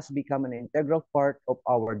know, has become an integral part of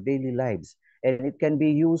our daily lives, and it can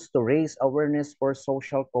be used to raise awareness for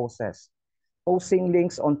social causes. Posting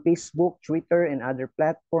links on Facebook, Twitter, and other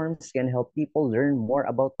platforms can help people learn more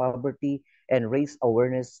about poverty and raise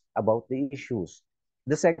awareness about the issues.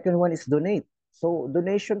 The second one is donate. So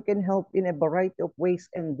donation can help in a variety of ways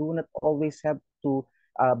and do not always have to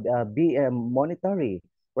be monetary.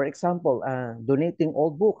 For example, donating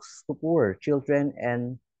old books to poor children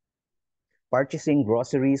and purchasing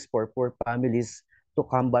groceries for poor families to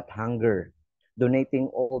combat hunger. Donating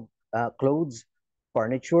old clothes,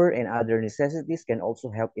 furniture, and other necessities can also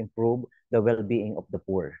help improve the well-being of the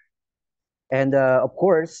poor. And of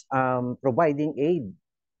course, providing aid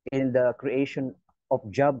in the creation of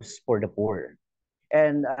jobs for the poor.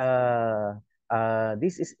 And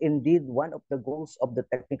this is indeed one of the goals of the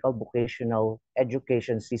technical vocational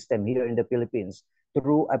education system here in the Philippines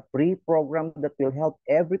through a pre-program that will help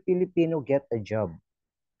every Filipino get a job.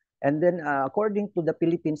 And then according to the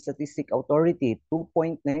Philippine Statistic Authority,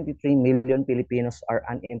 2.93 million Filipinos are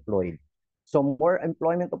unemployed. So more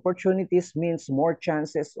employment opportunities means more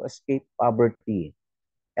chances to escape poverty.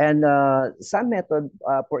 And some method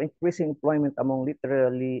for increasing employment among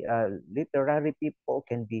literary people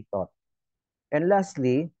can be taught. And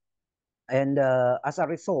lastly, and as a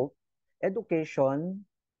result, education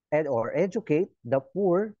or educate the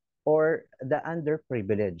poor or the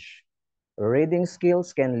underprivileged. Reading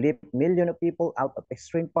skills can lift millions of people out of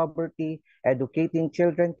extreme poverty. Educating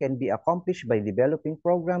children can be accomplished by developing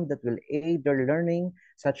programs that will aid their learning,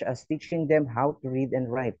 such as teaching them how to read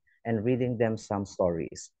and write and reading them some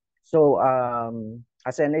stories. So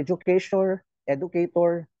as an educator,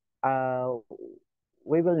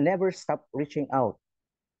 we will never stop reaching out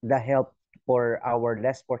the help for our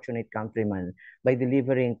less fortunate countrymen by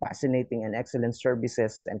delivering fascinating and excellent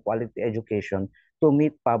services and quality education to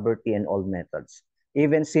meet poverty in all methods,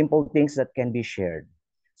 even simple things that can be shared.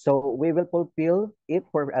 So we will fulfill it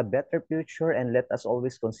for a better future, and let us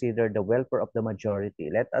always consider the welfare of the majority.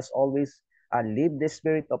 Let us always live the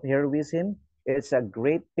spirit of heroism. It's a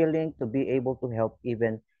great feeling to be able to help,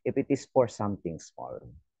 even if it is for something small.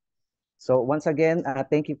 So once again,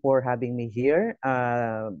 thank you for having me here,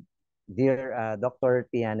 dear Dr.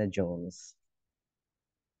 Tiana Jones.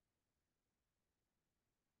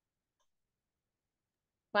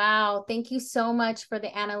 Wow, thank you so much for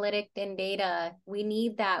the analytic and data. We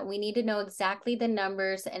need that. We need to know exactly the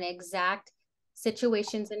numbers and exact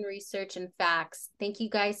situations and research and facts. Thank you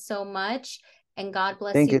guys so much, and God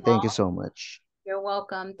bless you all. Thank you so much. You're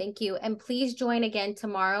welcome. Thank you. And please join again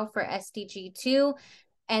tomorrow for SDG 2,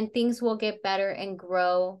 and things will get better and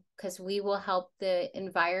grow because we will help the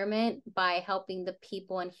environment by helping the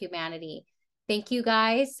people and humanity. Thank you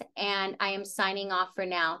guys, and I am signing off for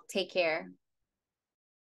now. Take care.